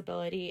learning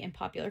disability in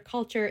popular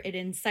culture, it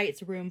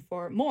incites room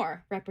for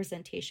more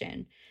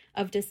representation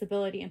of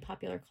disability in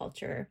popular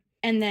culture.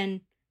 And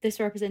then this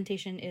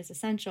representation is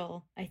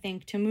essential, I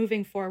think, to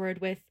moving forward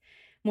with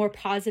more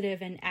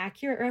positive and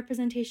accurate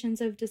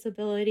representations of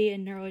disability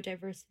and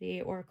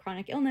neurodiversity or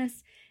chronic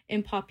illness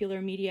in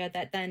popular media,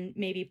 that then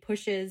maybe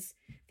pushes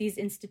these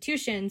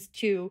institutions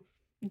to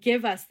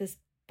give us this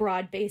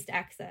broad-based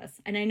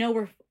access. And I know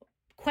we're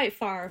quite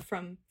far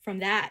from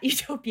that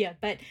utopia,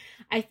 but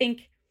I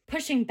think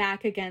pushing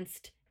back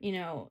against,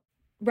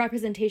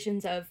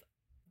 representations of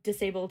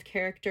disabled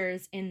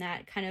characters in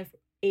that kind of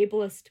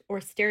ableist or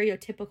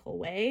stereotypical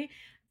way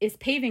is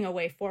paving a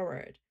way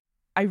forward.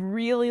 I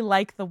really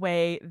like the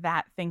way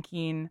that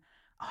thinking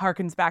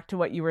harkens back to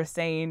what you were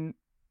saying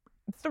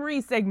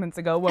 3 segments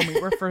ago when we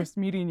were first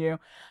meeting you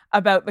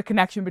about the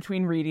connection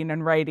between reading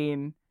and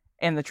writing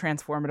and the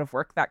transformative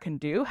work that can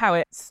do. How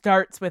it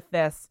starts with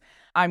this,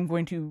 I'm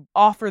going to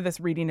offer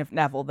this reading of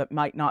Neville that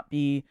might not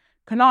be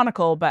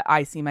canonical, but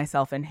I see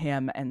myself in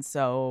him, and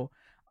so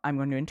I'm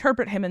going to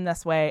interpret him in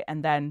this way.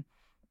 And then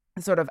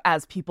sort of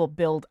as people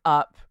build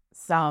up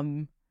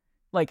some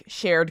like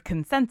shared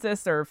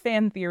consensus or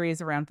fan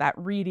theories around that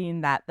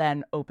reading, that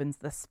then opens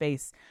the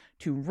space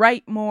to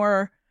write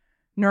more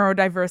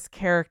neurodiverse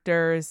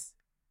characters,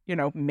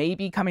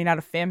 maybe coming out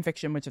of fan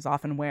fiction, which is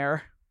often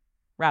where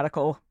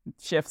radical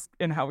shifts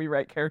in how we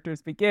write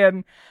characters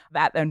begin.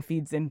 That then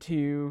feeds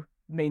into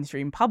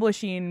mainstream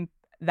publishing,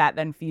 that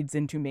then feeds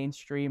into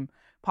mainstream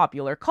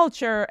popular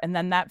culture, and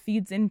then that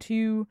feeds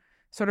into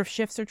sort of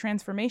shifts or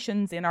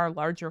transformations in our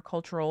larger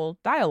cultural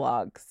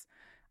dialogues.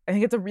 I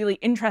think it's really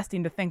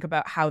interesting to think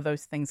about how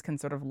those things can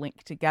sort of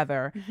link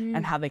together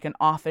and how they can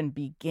often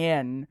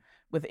begin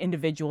with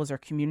individuals or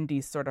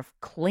communities sort of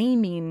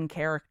claiming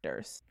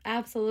characters.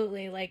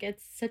 Absolutely. Like,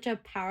 it's such a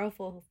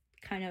powerful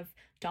kind of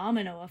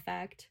domino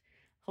effect,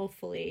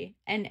 hopefully.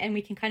 And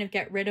we can kind of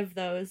get rid of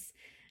those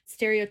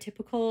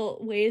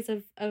stereotypical ways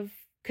of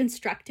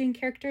constructing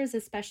characters,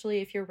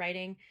 especially if you're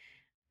writing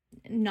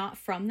not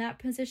from that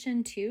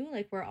position too.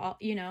 Like, we're all,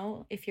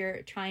 if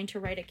you're trying to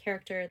write a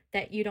character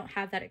that you don't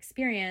have that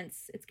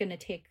experience, it's going to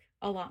take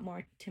a lot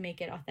more to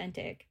make it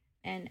authentic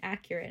and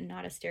accurate and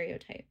not a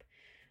stereotype,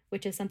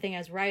 which is something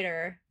as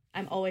writer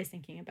I'm always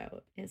thinking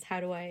about, is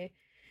how do I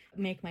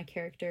make my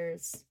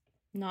characters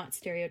not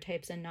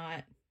stereotypes and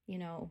not,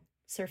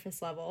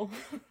 surface level.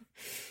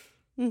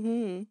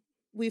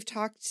 We've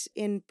talked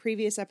in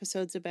previous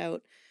episodes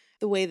about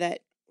the way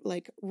that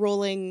like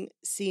Rowling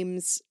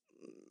seems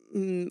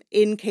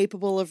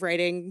incapable of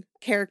writing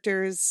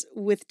characters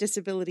with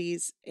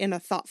disabilities in a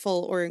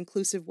thoughtful or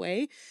inclusive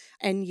way.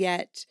 And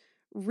yet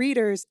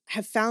readers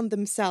have found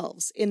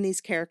themselves in these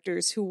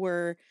characters who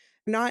were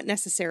not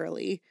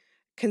necessarily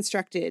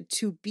constructed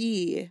to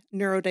be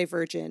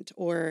neurodivergent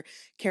or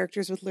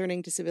characters with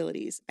learning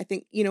disabilities. I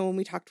think, when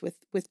we talked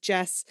with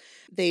Jess,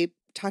 they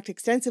talked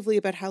extensively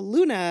about how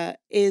Luna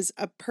is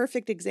a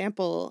perfect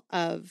example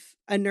of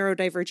a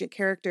neurodivergent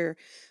character,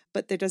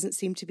 but there doesn't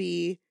seem to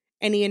be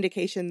any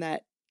indication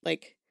that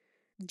like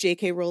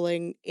J.K.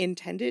 Rowling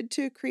intended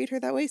to create her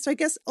that way. So I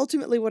guess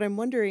ultimately what I'm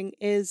wondering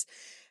is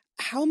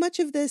how much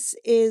of this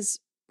is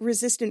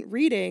resistant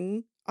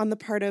reading on the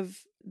part of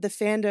the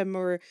fandom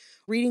or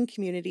reading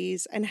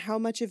communities, and how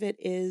much of it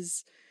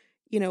is,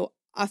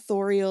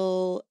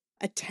 authorial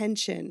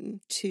attention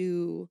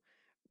to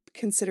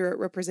considerate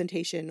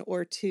representation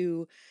or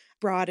to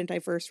broad and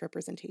diverse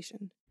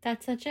representation?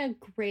 That's such a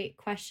great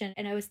question.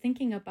 And I was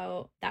thinking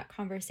about that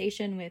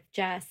conversation with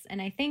Jess. And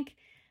I think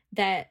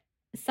that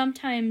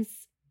sometimes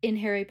in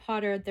Harry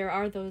Potter, there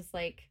are those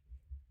like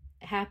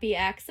happy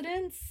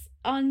accidents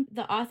on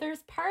the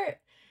author's part,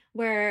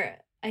 where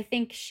I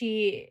think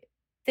she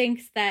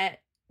thinks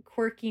that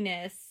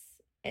quirkiness,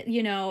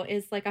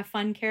 is like a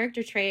fun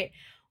character trait.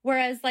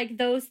 Whereas like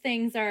those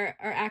things are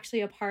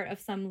actually a part of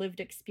some lived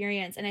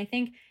experience. And I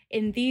think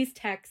in these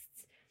texts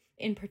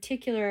in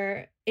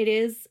particular, it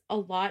is a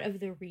lot of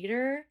the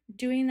reader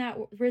doing that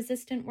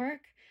resistant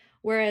work.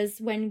 Whereas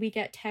when we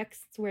get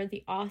texts where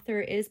the author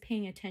is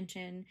paying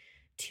attention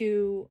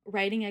to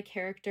writing a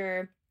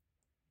character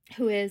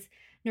who is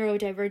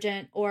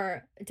neurodivergent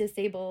or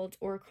disabled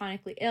or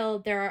chronically ill,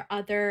 there are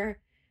other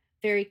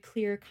very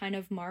clear kind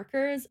of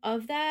markers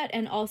of that.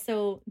 And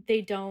also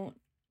they don't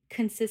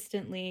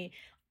consistently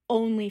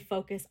only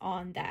focus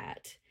on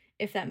that,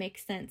 if that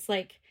makes sense.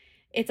 Like,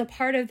 it's a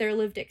part of their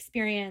lived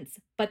experience,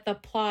 but the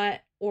plot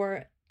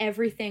or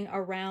everything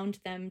around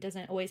them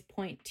doesn't always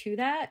point to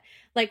that.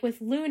 Like with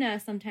Luna,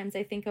 sometimes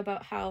I think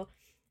about how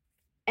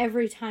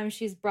every time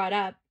she's brought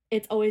up,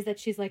 it's always that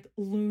she's like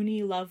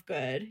loony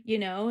Lovegood,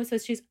 So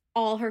she's,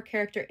 all her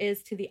character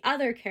is to the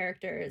other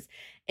characters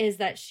is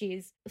that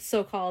she's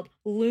so-called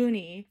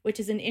loony, which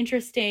is an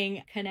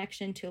interesting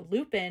connection to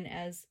Lupin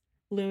as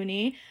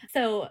loony.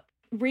 So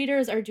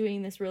readers are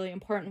doing this really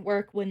important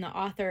work when the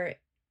author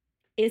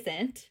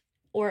isn't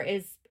or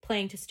is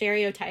playing to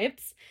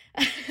stereotypes.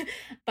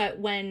 But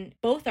when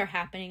both are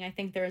happening, I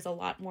think there is a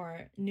lot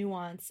more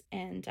nuance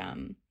and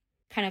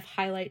kind of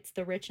highlights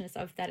the richness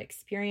of that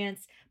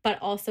experience,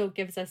 but also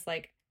gives us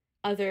like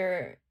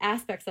other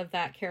aspects of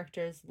that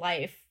character's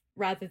life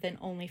rather than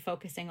only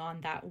focusing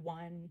on that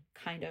one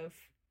kind of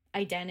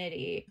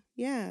identity.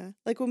 Yeah.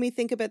 Like when we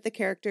think about the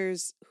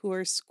characters who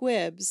are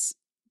squibs,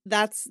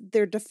 that's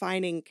their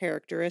defining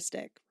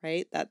characteristic,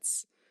 right?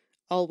 That's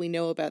all we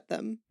know about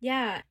them.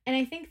 Yeah. And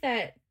I think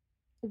that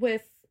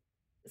with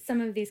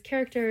some of these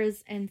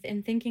characters and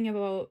thinking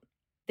about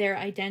their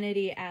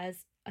identity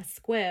as a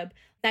squib,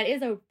 that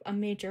is a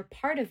major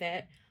part of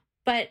it.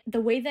 But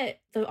the way that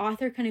the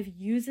author kind of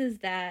uses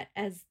that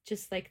as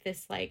just like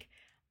this like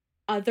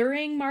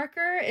othering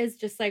marker is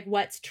just like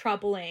what's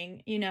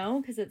troubling, you know,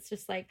 because it's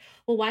just like,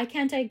 well, why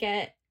can't I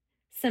get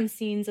some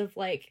scenes of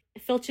like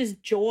Filch's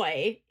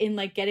joy in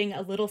like getting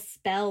a little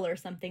spell or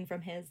something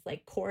from his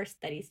like course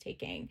that he's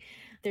taking?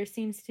 There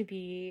seems to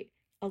be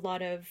a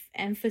lot of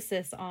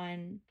emphasis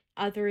on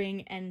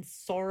othering and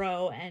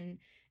sorrow and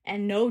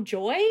no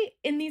joy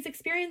in these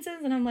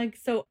experiences, and I'm like,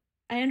 so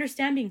I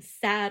understand being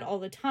sad all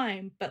the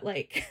time, but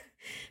like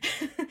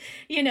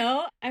you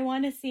know, I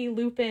want to see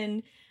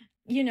Lupin,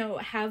 you know,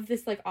 have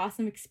this like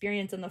awesome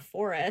experience in the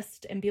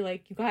forest and be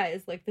like, you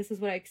guys, like this is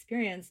what I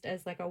experienced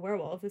as like a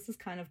werewolf. This is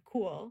kind of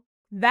cool.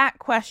 That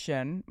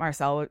question,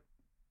 Marcelle,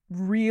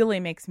 really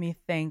makes me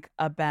think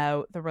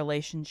about the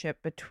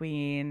relationship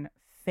between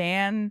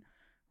fan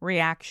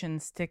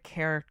reactions to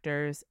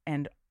characters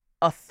and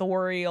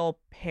authorial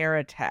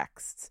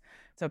paratexts.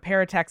 So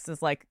paratext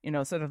is like, you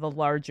know, sort of the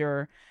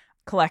larger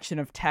collection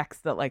of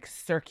texts that like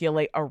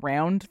circulate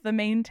around the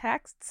main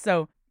text.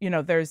 So, you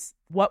know, there's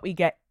what we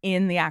get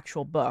in the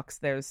actual books.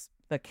 There's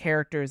the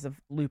characters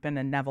of Lupin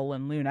and Neville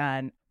and Luna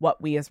and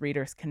what we as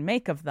readers can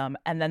make of them.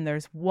 And then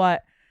there's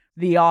what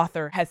the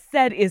author has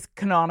said is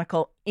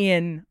canonical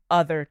in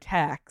other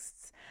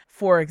texts.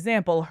 For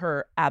example,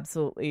 her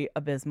absolutely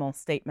abysmal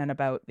statement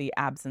about the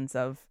absence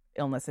of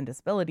illness and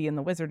disability in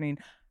the wizarding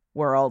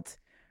world,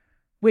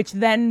 which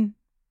then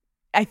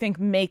I think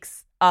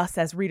makes us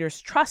as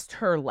readers trust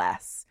her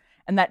less.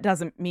 And that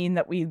doesn't mean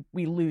that we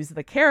lose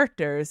the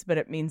characters, but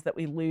it means that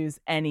we lose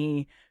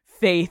any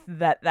faith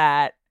that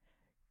that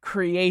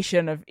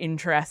creation of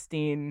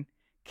interesting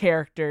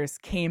characters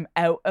came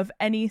out of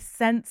any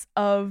sense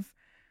of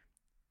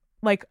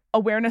like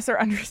awareness or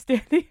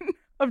understanding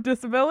of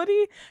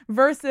disability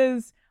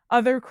versus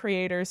other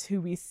creators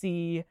who we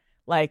see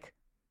like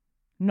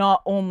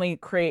not only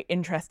create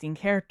interesting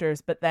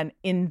characters, but then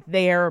in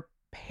their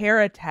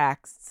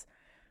paratexts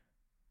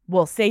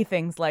will say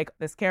things like,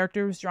 this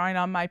character is drawing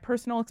on my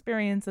personal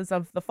experiences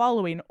of the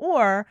following,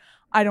 or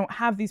I don't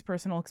have these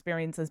personal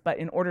experiences, but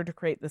in order to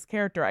create this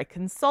character, I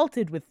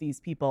consulted with these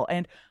people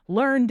and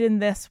learned in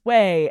this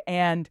way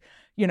and,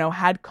 you know,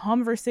 had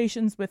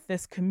conversations with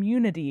this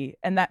community.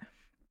 And that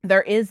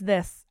there is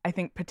this, I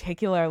think,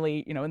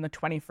 particularly, you know, in the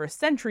 21st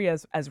century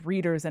as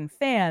readers and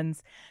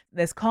fans,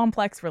 this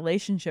complex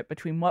relationship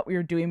between what we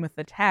are doing with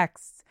the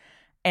texts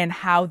and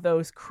how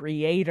those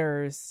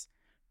creators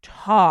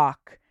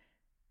talk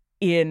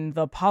in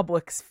the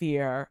public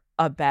sphere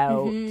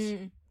about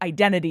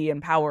identity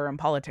and power and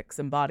politics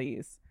and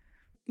bodies.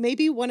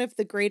 Maybe one of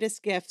the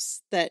greatest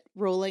gifts that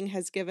Rowling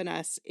has given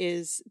us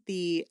is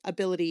the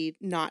ability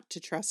not to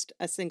trust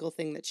a single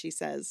thing that she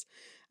says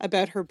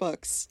about her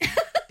books,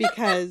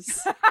 because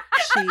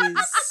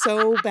she's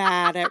so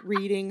bad at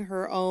reading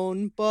her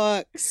own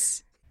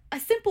books. A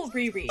simple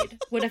reread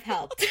would have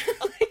helped.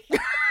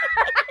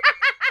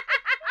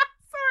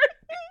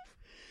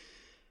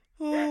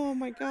 Oh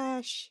my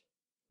gosh.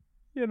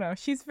 You know,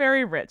 she's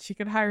very rich. She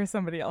could hire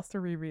somebody else to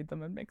reread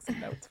them and make some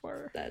notes for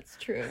her. That's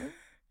true.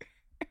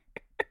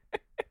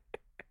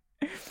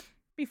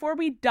 Before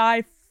we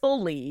dive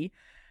fully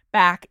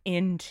back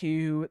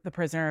into The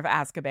Prisoner of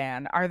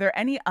Azkaban, are there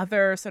any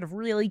other sort of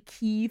really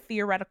key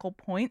theoretical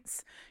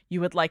points you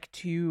would like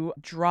to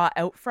draw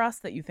out for us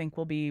that you think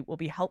will be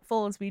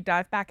helpful as we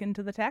dive back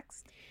into the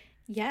text?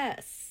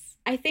 Yes.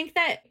 I think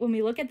that when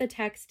we look at the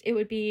text, it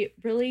would be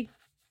really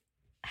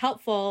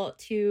helpful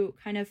to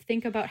kind of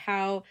think about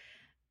how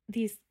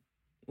these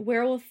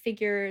werewolf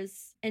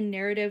figures and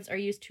narratives are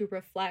used to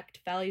reflect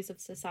values of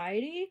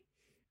society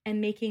and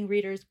making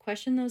readers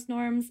question those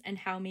norms, and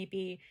how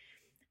maybe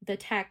the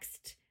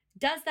text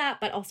does that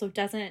but also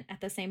doesn't at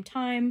the same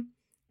time.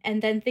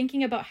 And then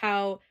thinking about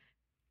how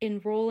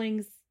in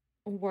Rowling's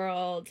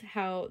world,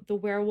 how the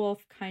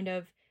werewolf kind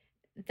of,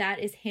 that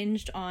is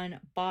hinged on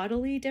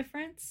bodily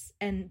difference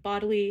and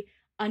bodily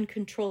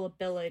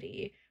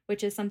uncontrollability,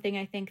 which is something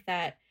I think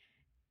that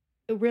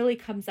really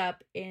comes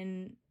up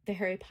in the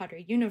Harry Potter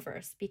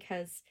universe,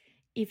 because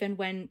even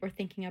when we're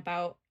thinking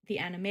about the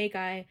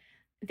Animagi,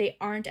 they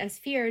aren't as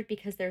feared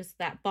because there's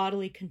that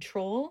bodily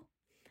control,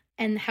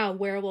 and how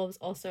werewolves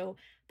also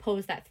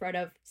pose that threat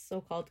of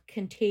so-called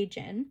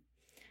contagion,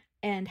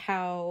 and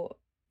how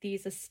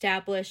these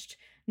established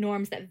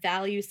norms that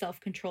value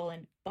self-control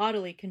and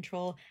bodily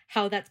control,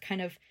 how that's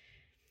kind of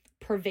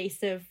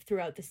pervasive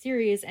throughout the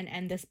series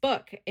and this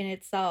book in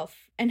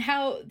itself, and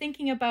how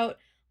thinking about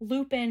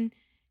Lupin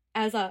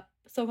as a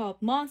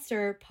so-called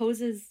monster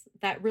poses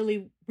that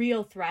really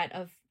real threat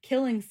of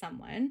killing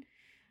someone,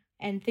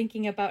 and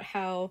thinking about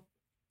how,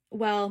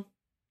 well,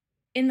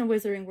 in the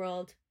wizarding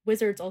world,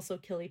 wizards also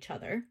kill each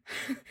other.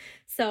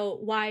 So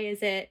why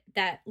is it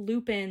that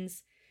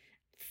Lupin's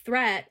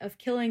threat of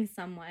killing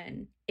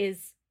someone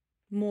is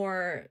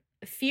more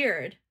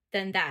feared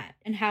than that?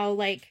 And how,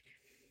 like,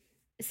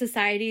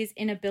 society's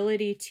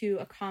inability to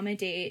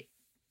accommodate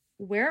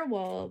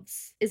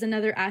werewolves is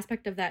another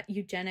aspect of that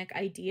eugenic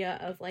idea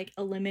of, like,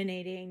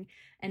 eliminating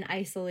and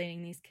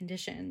isolating these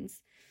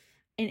conditions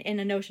in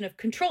a notion of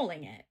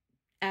controlling it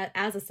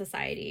as a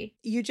society.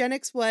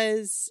 Eugenics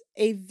was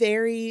a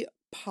very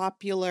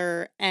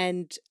popular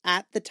and,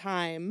 at the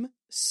time,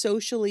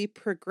 socially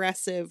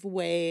progressive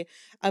way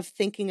of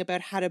thinking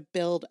about how to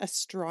build a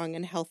strong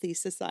and healthy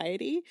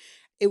society.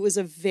 It was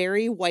a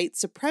very white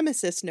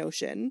supremacist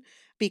notion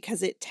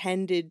because it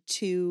tended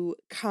to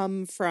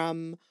come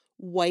from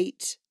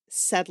white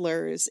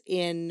settlers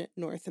in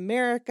North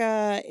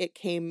America. It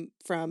came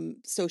from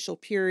social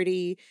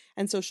purity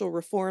and social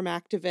reform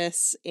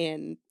activists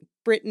in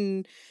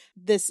Britain.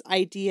 This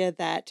idea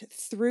that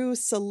through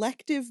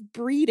selective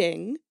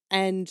breeding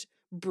and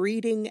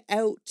breeding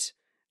out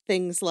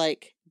things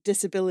like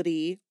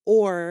disability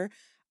or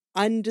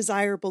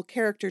undesirable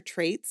character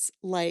traits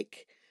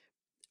like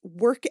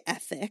work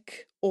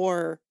ethic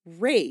or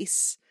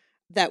race,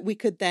 that we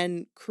could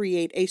then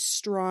create a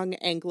strong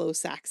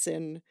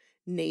Anglo-Saxon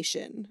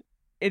nation.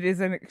 It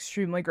is an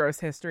extremely gross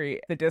history.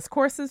 The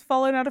discourse has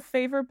fallen out of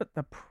favor, but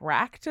the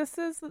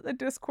practices that the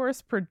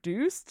discourse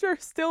produced are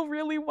still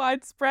really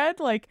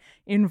widespread. Like,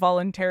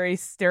 involuntary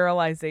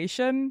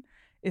sterilization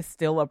is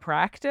still a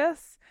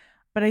practice.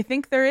 But I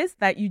think there is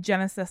that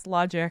eugenicist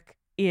logic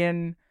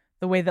in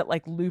the way that,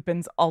 like,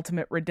 Lupin's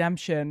ultimate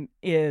redemption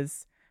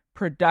is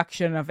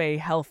production of a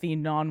healthy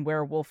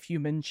non-werewolf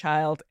human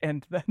child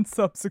and then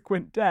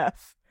subsequent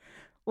death.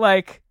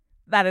 Like,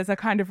 that is a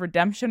kind of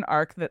redemption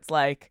arc that's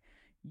like,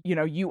 you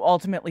know, you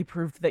ultimately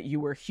proved that you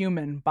were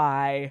human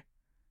by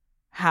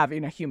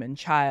having a human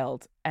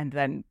child, and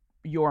then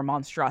your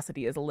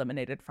monstrosity is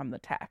eliminated from the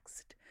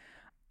text,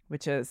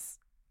 which is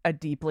a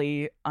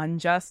deeply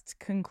unjust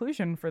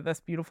conclusion for this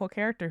beautiful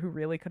character who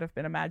really could have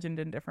been imagined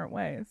in different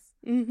ways.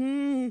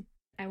 Mm-hmm.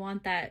 I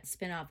want that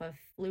spin-off of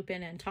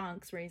Lupin and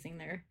Tonks raising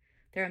their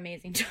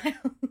amazing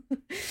child.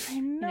 I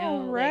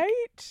know, right?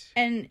 Like,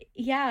 and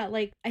yeah,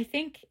 like, I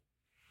think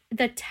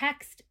the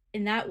text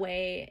in that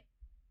way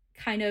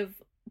kind of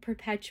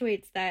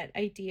perpetuates that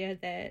idea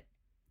that,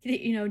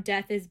 you know,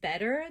 death is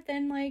better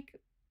than, like,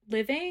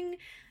 living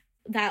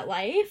that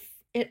life.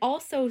 It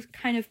also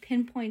kind of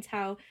pinpoints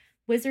how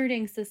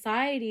wizarding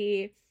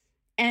society,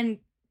 and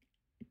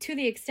to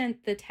the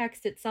extent the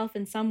text itself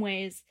in some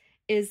ways,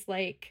 is,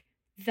 like,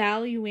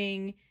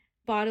 valuing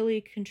bodily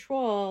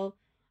control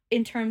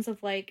in terms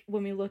of, like,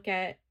 when we look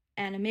at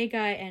Animagi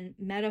and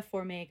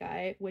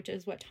Metaphormagi, which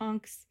is what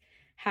Tonks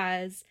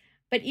has.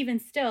 But even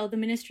still, the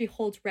Ministry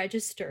holds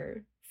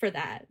register for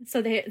that.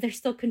 So they're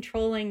still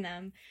controlling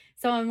them.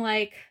 So I'm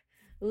like,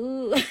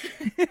 ooh. I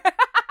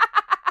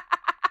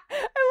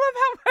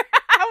love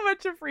how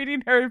much of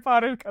reading Harry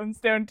Potter comes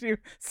down to,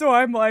 so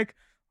I'm like,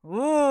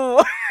 ooh.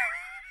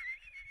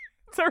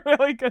 It's a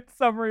really good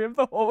summary of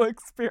the whole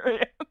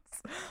experience.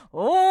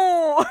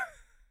 Oh.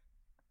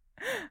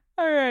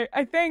 All right.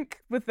 I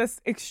think with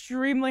this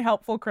extremely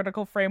helpful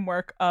critical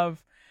framework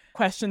of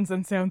questions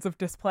and sounds of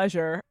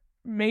displeasure,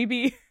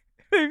 maybe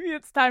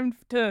it's time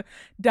to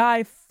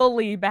dive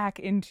fully back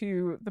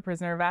into The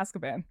Prisoner of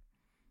Azkaban.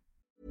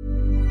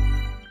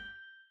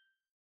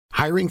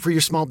 Hiring for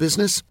your small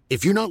business?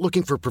 If you're not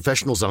looking for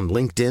professionals on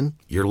LinkedIn,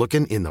 you're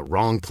looking in the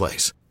wrong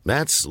place.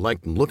 That's like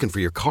looking for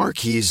your car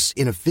keys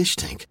in a fish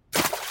tank.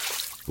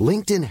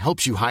 LinkedIn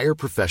helps you hire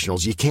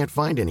professionals you can't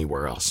find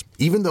anywhere else,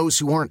 even those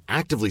who aren't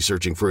actively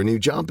searching for a new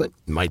job but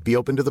might be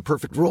open to the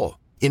perfect role.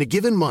 In a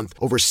given month,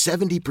 over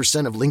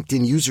 70% of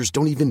LinkedIn users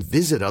don't even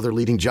visit other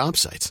leading job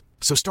sites.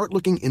 So start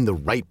looking in the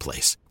right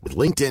place. With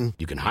LinkedIn,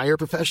 you can hire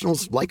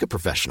professionals like a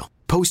professional.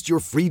 Post your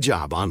free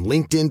job on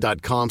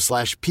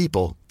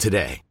linkedin.com/people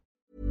today.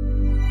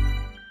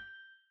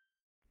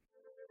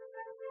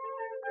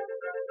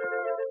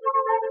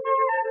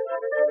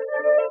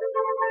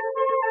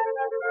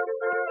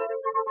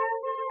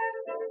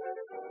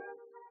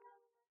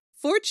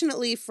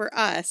 Fortunately for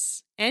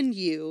us and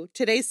you,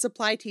 today's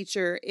supply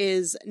teacher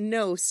is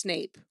no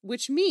Snape,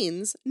 which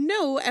means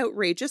no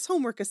outrageous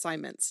homework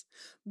assignments.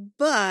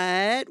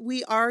 But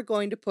we are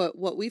going to put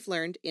what we've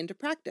learned into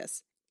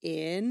practice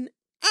in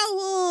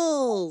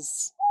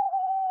owls.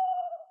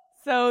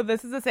 So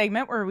this is a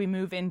segment where we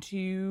move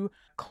into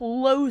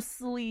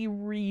closely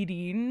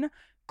reading,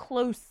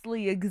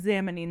 closely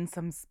examining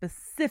some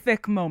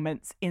specific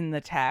moments in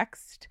the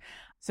text.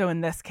 So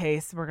in this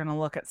case, we're going to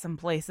look at some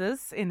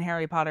places in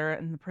Harry Potter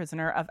and the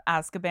Prisoner of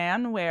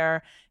Azkaban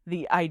where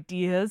the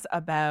ideas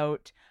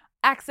about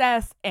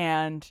access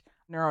and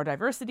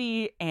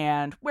neurodiversity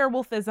and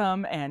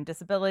werewolfism and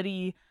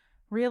disability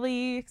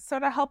really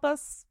sort of help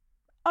us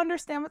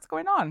understand what's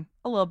going on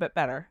a little bit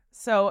better.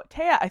 So,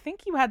 Taya, I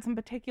think you had some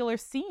particular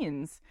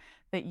scenes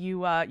that you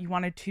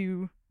wanted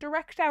to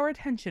direct our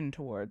attention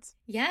towards.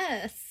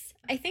 Yes.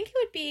 I think it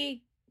would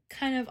be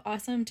kind of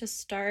awesome to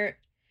start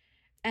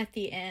at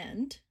the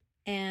end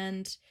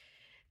and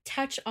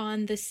touch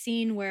on the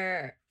scene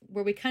where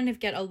we kind of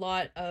get a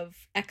lot of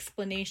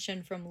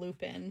explanation from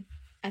Lupin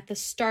at the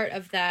start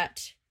of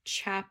that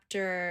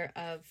chapter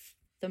of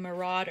the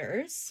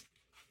Marauders,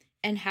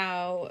 and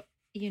how,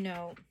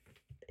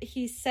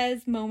 he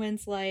says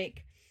moments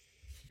like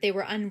they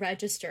were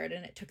unregistered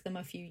and it took them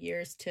a few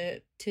years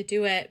to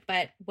do it,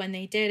 but when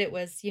they did, it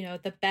was,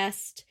 the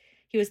best.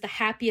 He was the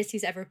happiest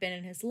he's ever been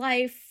in his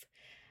life,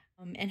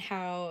 and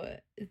how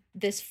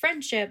this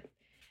friendship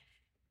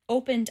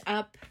opened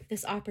up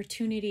this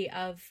opportunity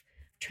of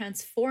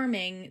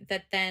transforming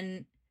that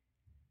then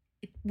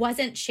it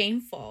wasn't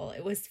shameful.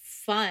 It was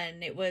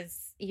fun. It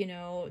was,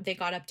 they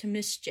got up to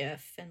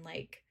mischief. And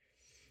like,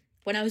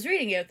 when I was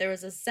reading it, there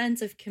was a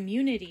sense of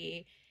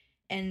community,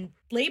 and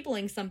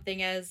labeling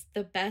something as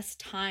the best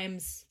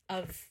times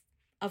of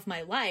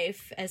my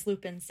life, as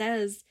Lupin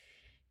says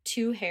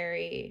to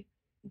Harry.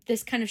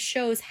 This kind of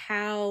shows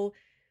how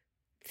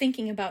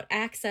thinking about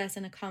access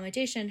and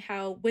accommodation,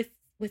 how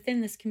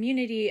within this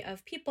community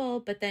of people,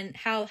 but then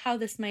how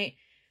this might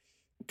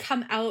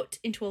come out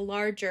into a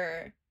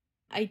larger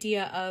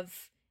idea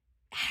of,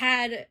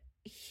 had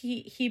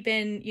he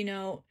been,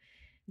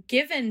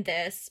 given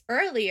this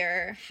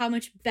earlier, how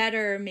much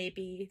better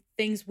maybe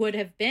things would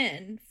have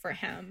been for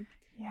him.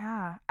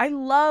 Yeah. I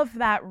love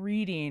that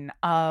reading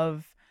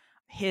of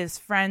his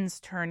friends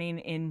turning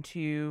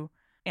into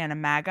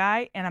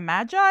animagi.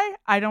 Animagi?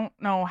 I don't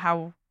know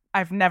how,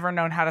 I've never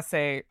known how to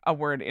say a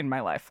word in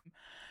my life.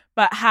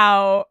 But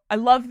how I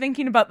love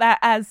thinking about that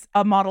as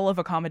a model of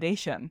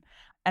accommodation,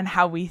 and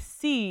how we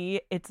see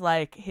it's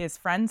like his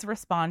friends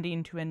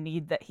responding to a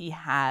need that he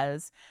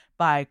has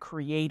by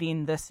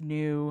creating this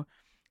new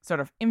sort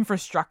of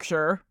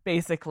infrastructure,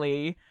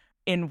 basically,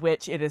 in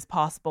which it is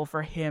possible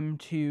for him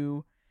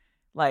to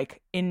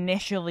like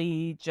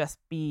initially just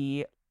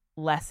be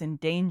less in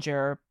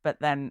danger, but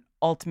then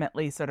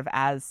ultimately sort of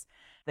as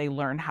they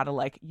learn how to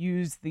like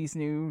use these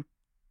new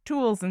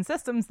tools and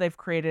systems they've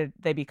created,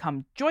 they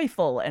become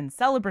joyful and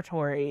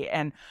celebratory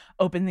and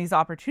open these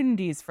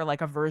opportunities for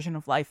like a version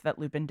of life that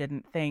Lupin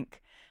didn't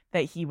think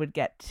that he would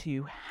get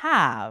to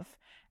have.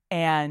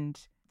 And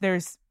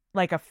there's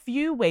like a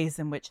few ways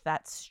in which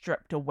that's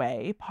stripped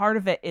away. Part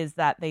of it is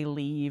that they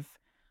leave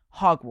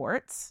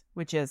Hogwarts,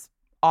 which is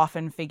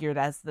often figured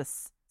as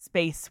this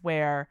space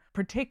where,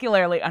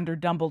 particularly under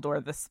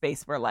Dumbledore, the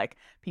space where like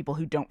people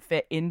who don't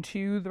fit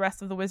into the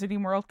rest of the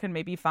wizarding world can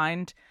maybe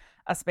find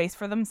a space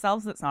for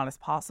themselves that's not as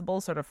possible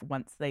sort of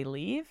once they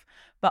leave.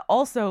 But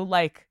also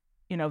like,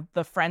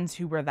 the friends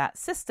who were that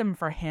system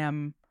for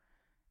him,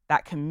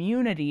 that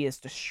community is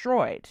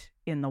destroyed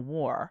in the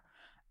war.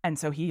 And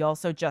so he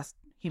also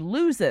he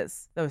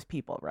loses those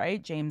people,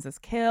 right? James is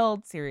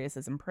killed, Sirius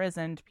is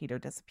imprisoned, Peter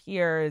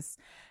disappears,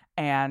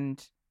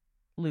 and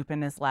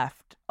Lupin is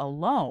left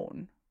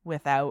alone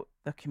without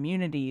the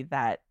community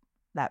that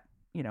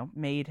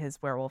made his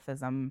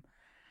werewolfism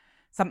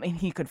something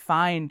he could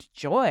find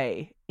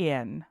joy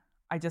in.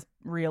 I just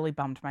really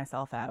bummed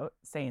myself out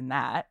saying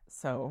that.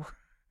 So,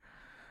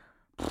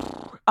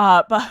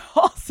 but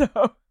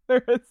also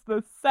there is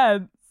the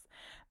sense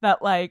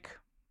that like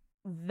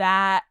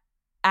that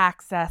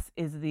access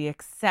is the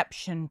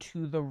exception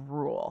to the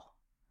rule,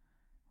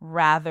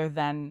 rather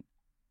than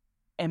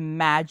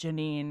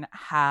imagining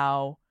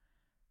how,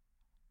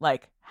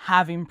 like,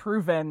 having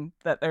proven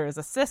that there is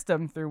a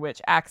system through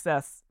which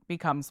access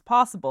becomes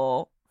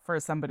possible for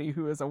somebody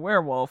who is a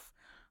werewolf,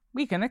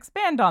 we can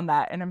expand on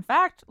that. And in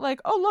fact, like,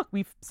 oh, look,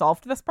 we've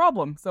solved this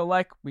problem. So,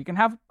 like, we can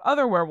have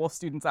other werewolf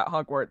students at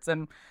Hogwarts.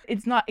 And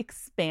it's not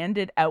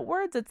expanded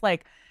outwards. It's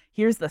like,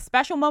 here's the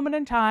special moment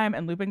in time,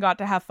 and Lupin got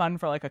to have fun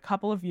for, like, a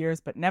couple of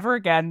years, but never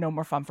again, no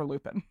more fun for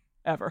Lupin,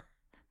 ever.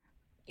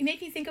 You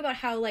make me think about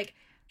how, like,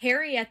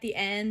 Harry at the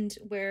end,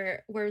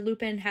 where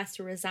Lupin has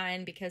to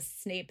resign because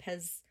Snape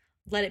has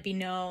let it be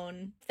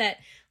known that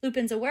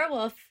Lupin's a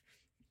werewolf,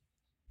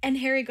 and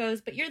Harry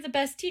goes, but you're the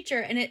best teacher.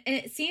 And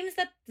it seems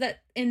that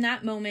in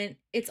that moment,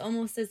 it's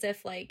almost as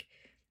if like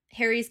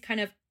Harry's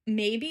kind of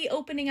maybe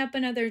opening up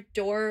another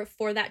door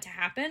for that to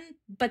happen,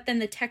 but then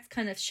the text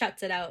kind of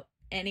shuts it out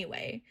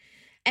anyway.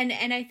 And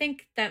I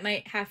think that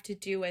might have to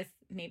do with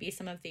maybe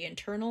some of the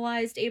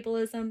internalized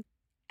ableism.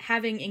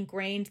 Having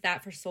ingrained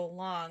that for so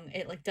long,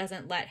 it like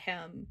doesn't let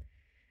him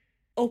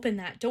open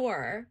that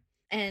door.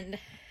 And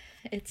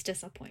it's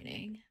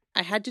disappointing.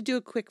 I had to do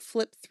a quick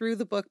flip through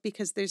the book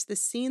because there's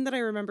this scene that I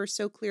remember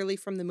so clearly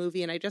from the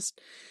movie, and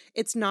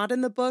it's not in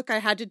the book. I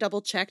had to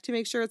double check to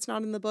make sure it's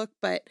not in the book,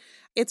 but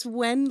it's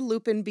when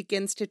Lupin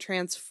begins to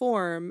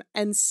transform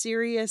and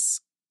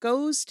Sirius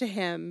goes to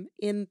him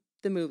in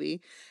the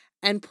movie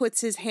and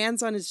puts his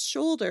hands on his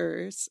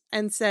shoulders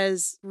and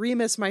says,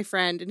 Remus, my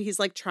friend, and he's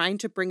like trying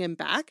to bring him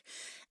back.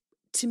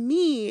 to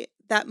me,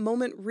 that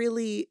moment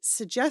really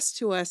suggests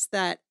to us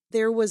that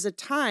there was a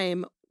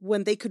time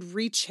when they could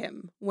reach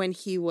him when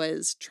he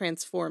was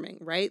transforming,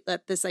 right?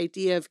 That this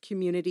idea of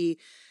community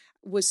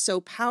was so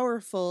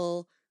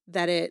powerful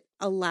that it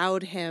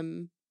allowed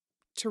him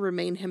to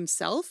remain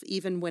himself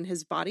even when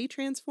his body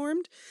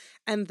transformed,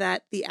 and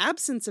that the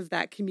absence of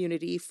that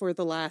community for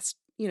the last,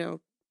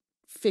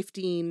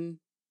 15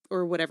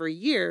 or whatever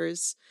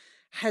years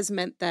has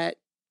meant that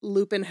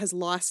Lupin has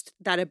lost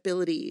that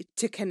ability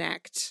to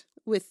connect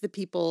with the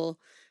people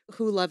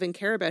who love and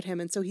care about him.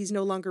 And so he's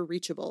no longer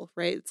reachable,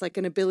 right? It's like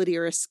an ability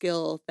or a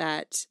skill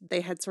that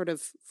they had sort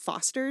of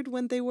fostered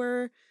when they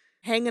were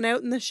hanging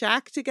out in the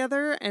shack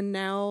together, and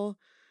now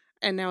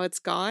it's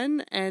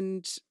gone.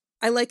 And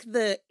I like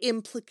the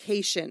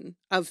implication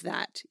of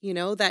that,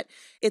 that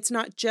it's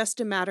not just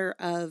a matter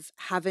of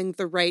having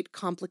the right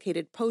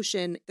complicated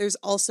potion. There's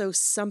also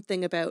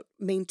something about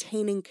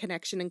maintaining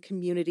connection and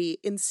community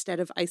instead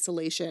of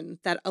isolation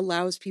that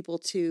allows people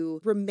to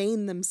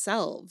remain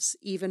themselves,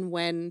 even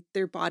when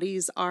their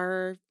bodies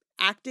are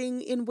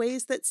acting in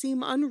ways that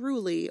seem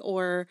unruly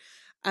or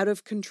out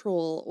of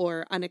control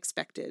or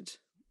unexpected.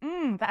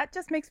 That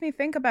just makes me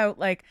think about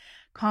like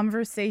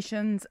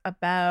conversations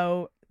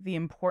about the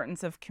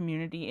importance of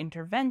community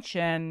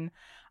intervention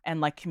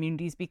and like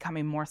communities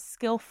becoming more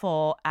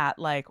skillful at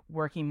like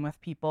working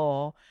with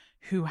people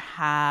who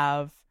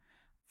have,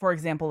 for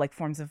example, like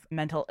forms of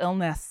mental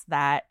illness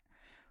that,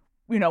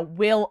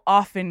 will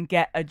often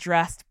get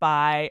addressed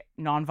by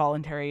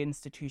non-voluntary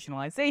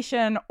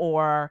institutionalization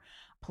or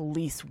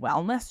police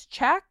wellness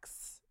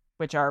checks,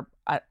 which are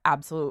an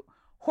absolute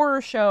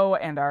horror show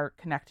and are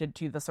connected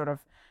to the sort of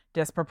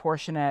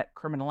disproportionate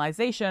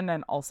criminalization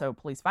and also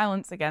police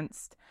violence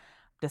against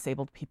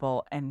disabled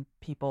people and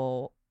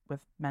people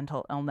with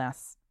mental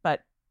illness.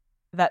 But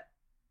that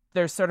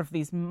there's sort of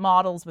these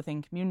models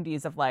within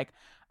communities of like,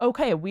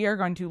 okay, we are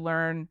going to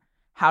learn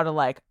how to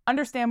like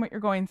understand what you're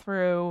going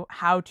through,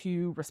 how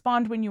to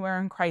respond when you are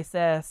in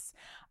crisis.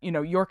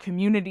 Your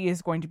community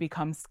is going to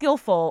become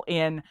skillful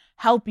in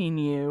helping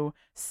you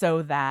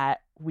so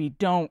that we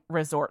don't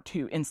resort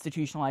to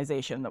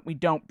institutionalization, that we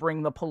don't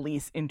bring the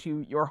police into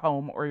your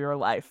home or your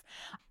life.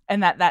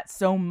 And that's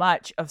so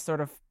much of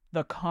sort of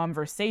the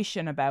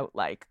conversation about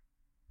like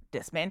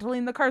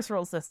dismantling the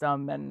carceral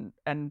system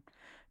and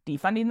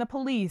defunding the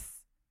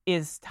police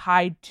is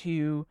tied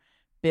to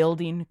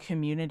building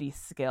community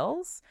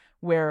skills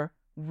where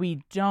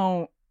we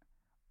don't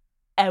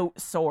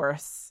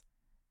outsource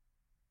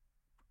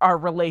our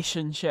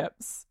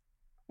relationships,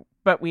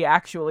 but we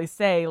actually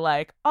say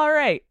like, all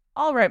right,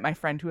 my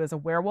friend who is a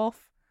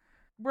werewolf,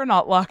 we're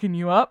not locking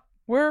you up.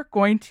 We're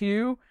going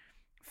to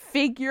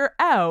figure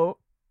out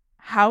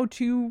how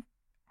to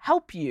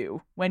help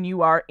you when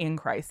you are in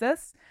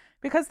crisis,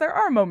 because there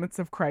are moments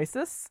of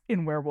crisis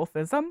in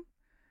werewolfism.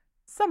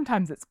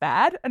 Sometimes it's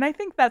bad, and I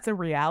think that's a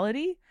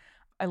reality.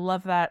 I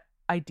love that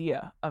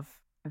idea of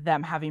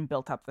them having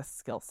built up this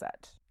skill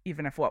set,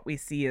 even if what we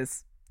see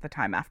is the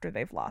time after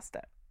they've lost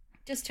it.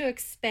 Just to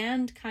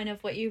expand kind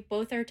of what you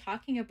both are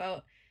talking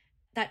about,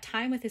 that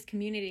time with his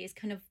community is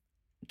kind of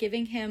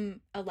giving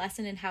him a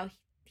lesson in how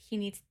he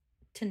needs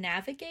to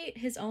navigate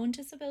his own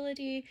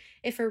disability,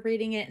 if we're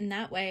reading it in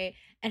that way,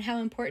 and how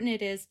important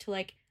it is to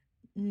like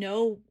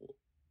know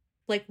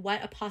like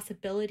what a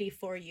possibility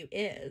for you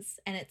is.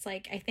 And it's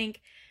like, I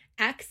think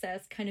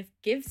access kind of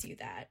gives you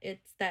that.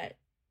 It's that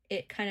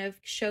it kind of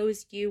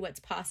shows you what's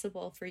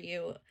possible for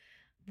you,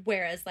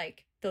 whereas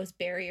like those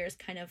barriers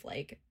kind of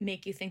like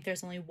make you think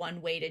there's only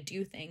one way to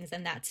do things,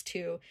 and that's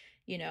to,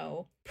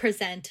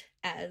 present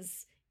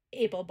as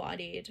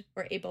able-bodied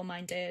or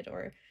able-minded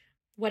or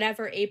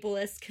whatever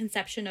ableist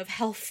conception of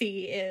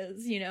healthy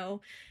is.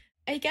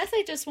 I guess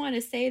I just want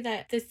to say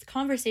that this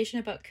conversation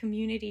about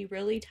community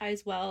really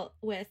ties well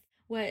with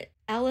what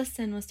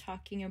Allison was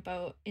talking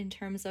about in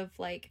terms of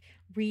like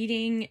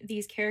reading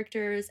these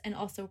characters, and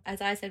also,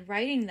 as I said,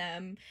 writing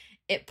them.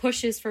 It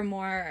pushes for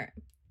more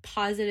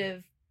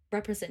positive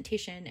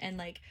representation and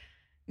like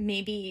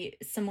maybe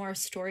some more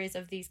stories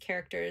of these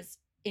characters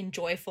in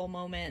joyful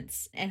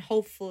moments, and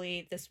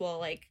hopefully this will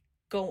like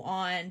go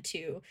on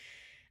to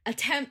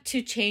attempt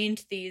to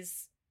change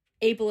these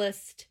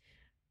ableist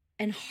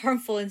and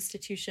harmful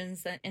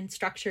institutions and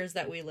structures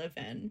that we live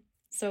in.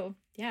 So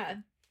yeah,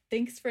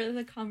 thanks for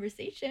the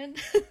conversation.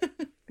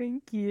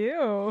 Thank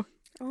you.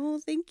 Oh,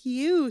 thank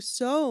you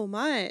so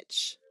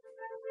much.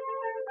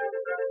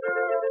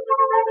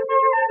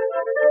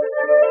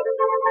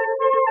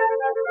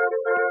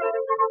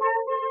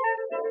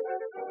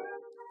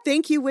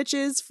 Thank you,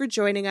 witches, for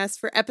joining us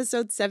for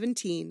episode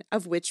 17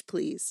 of Witch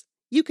Please.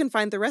 You can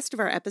find the rest of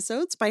our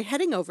episodes by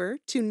heading over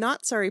to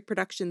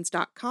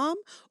notsorryproductions.com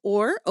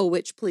or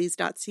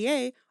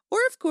owitchplease.ca, or,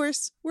 of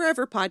course,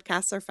 wherever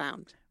podcasts are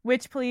found.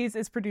 Witch Please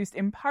is produced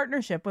in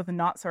partnership with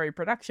Not Sorry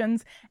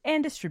Productions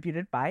and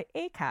distributed by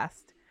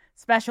Acast.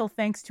 Special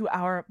thanks to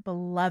our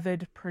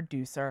beloved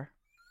producer.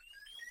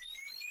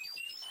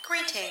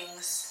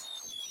 Greetings.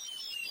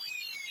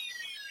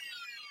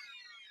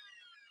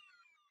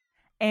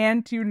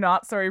 And to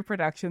Not Sorry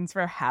Productions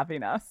for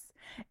having us.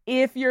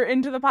 If you're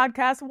into the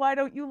podcast, why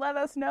don't you let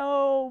us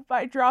know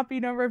by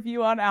dropping a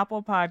review on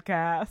Apple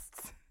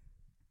Podcasts?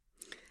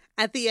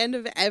 At the end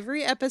of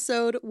every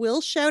episode,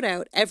 we'll shout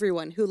out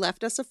everyone who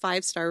left us a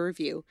 5-star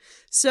review.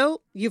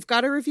 So you've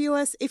got to review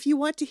us if you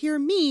want to hear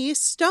me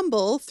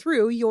stumble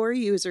through your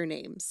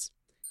usernames.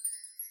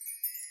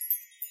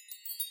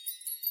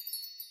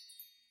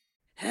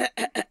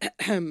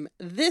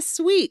 This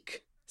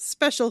week,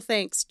 special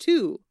thanks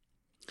to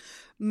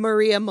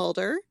Maria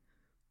Mulder,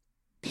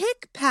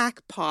 Pick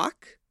Pack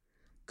Pock,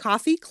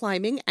 Coffee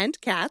Climbing and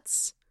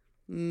Cats,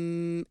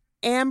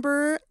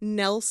 Amber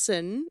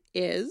Nelson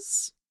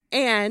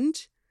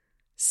and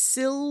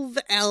Sylv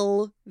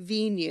L.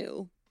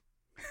 Venu.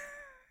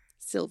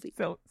 Sylvie.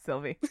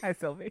 Sylvie. Hi,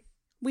 Sylvie.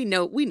 We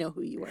know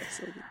who you are,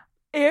 Sylvie.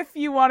 If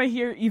you want to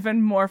hear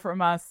even more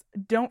from us,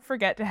 don't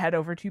forget to head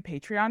over to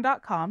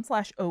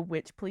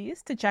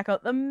patreon.com/ohwitchplease to check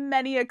out the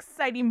many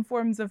exciting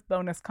forms of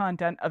bonus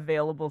content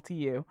available to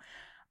you.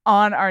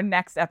 On our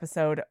next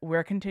episode,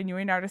 we're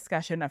continuing our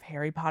discussion of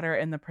Harry Potter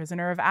and the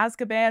Prisoner of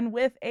Azkaban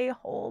with a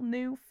whole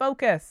new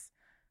focus.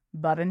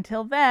 But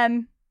until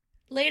then...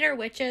 Later,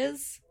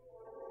 witches.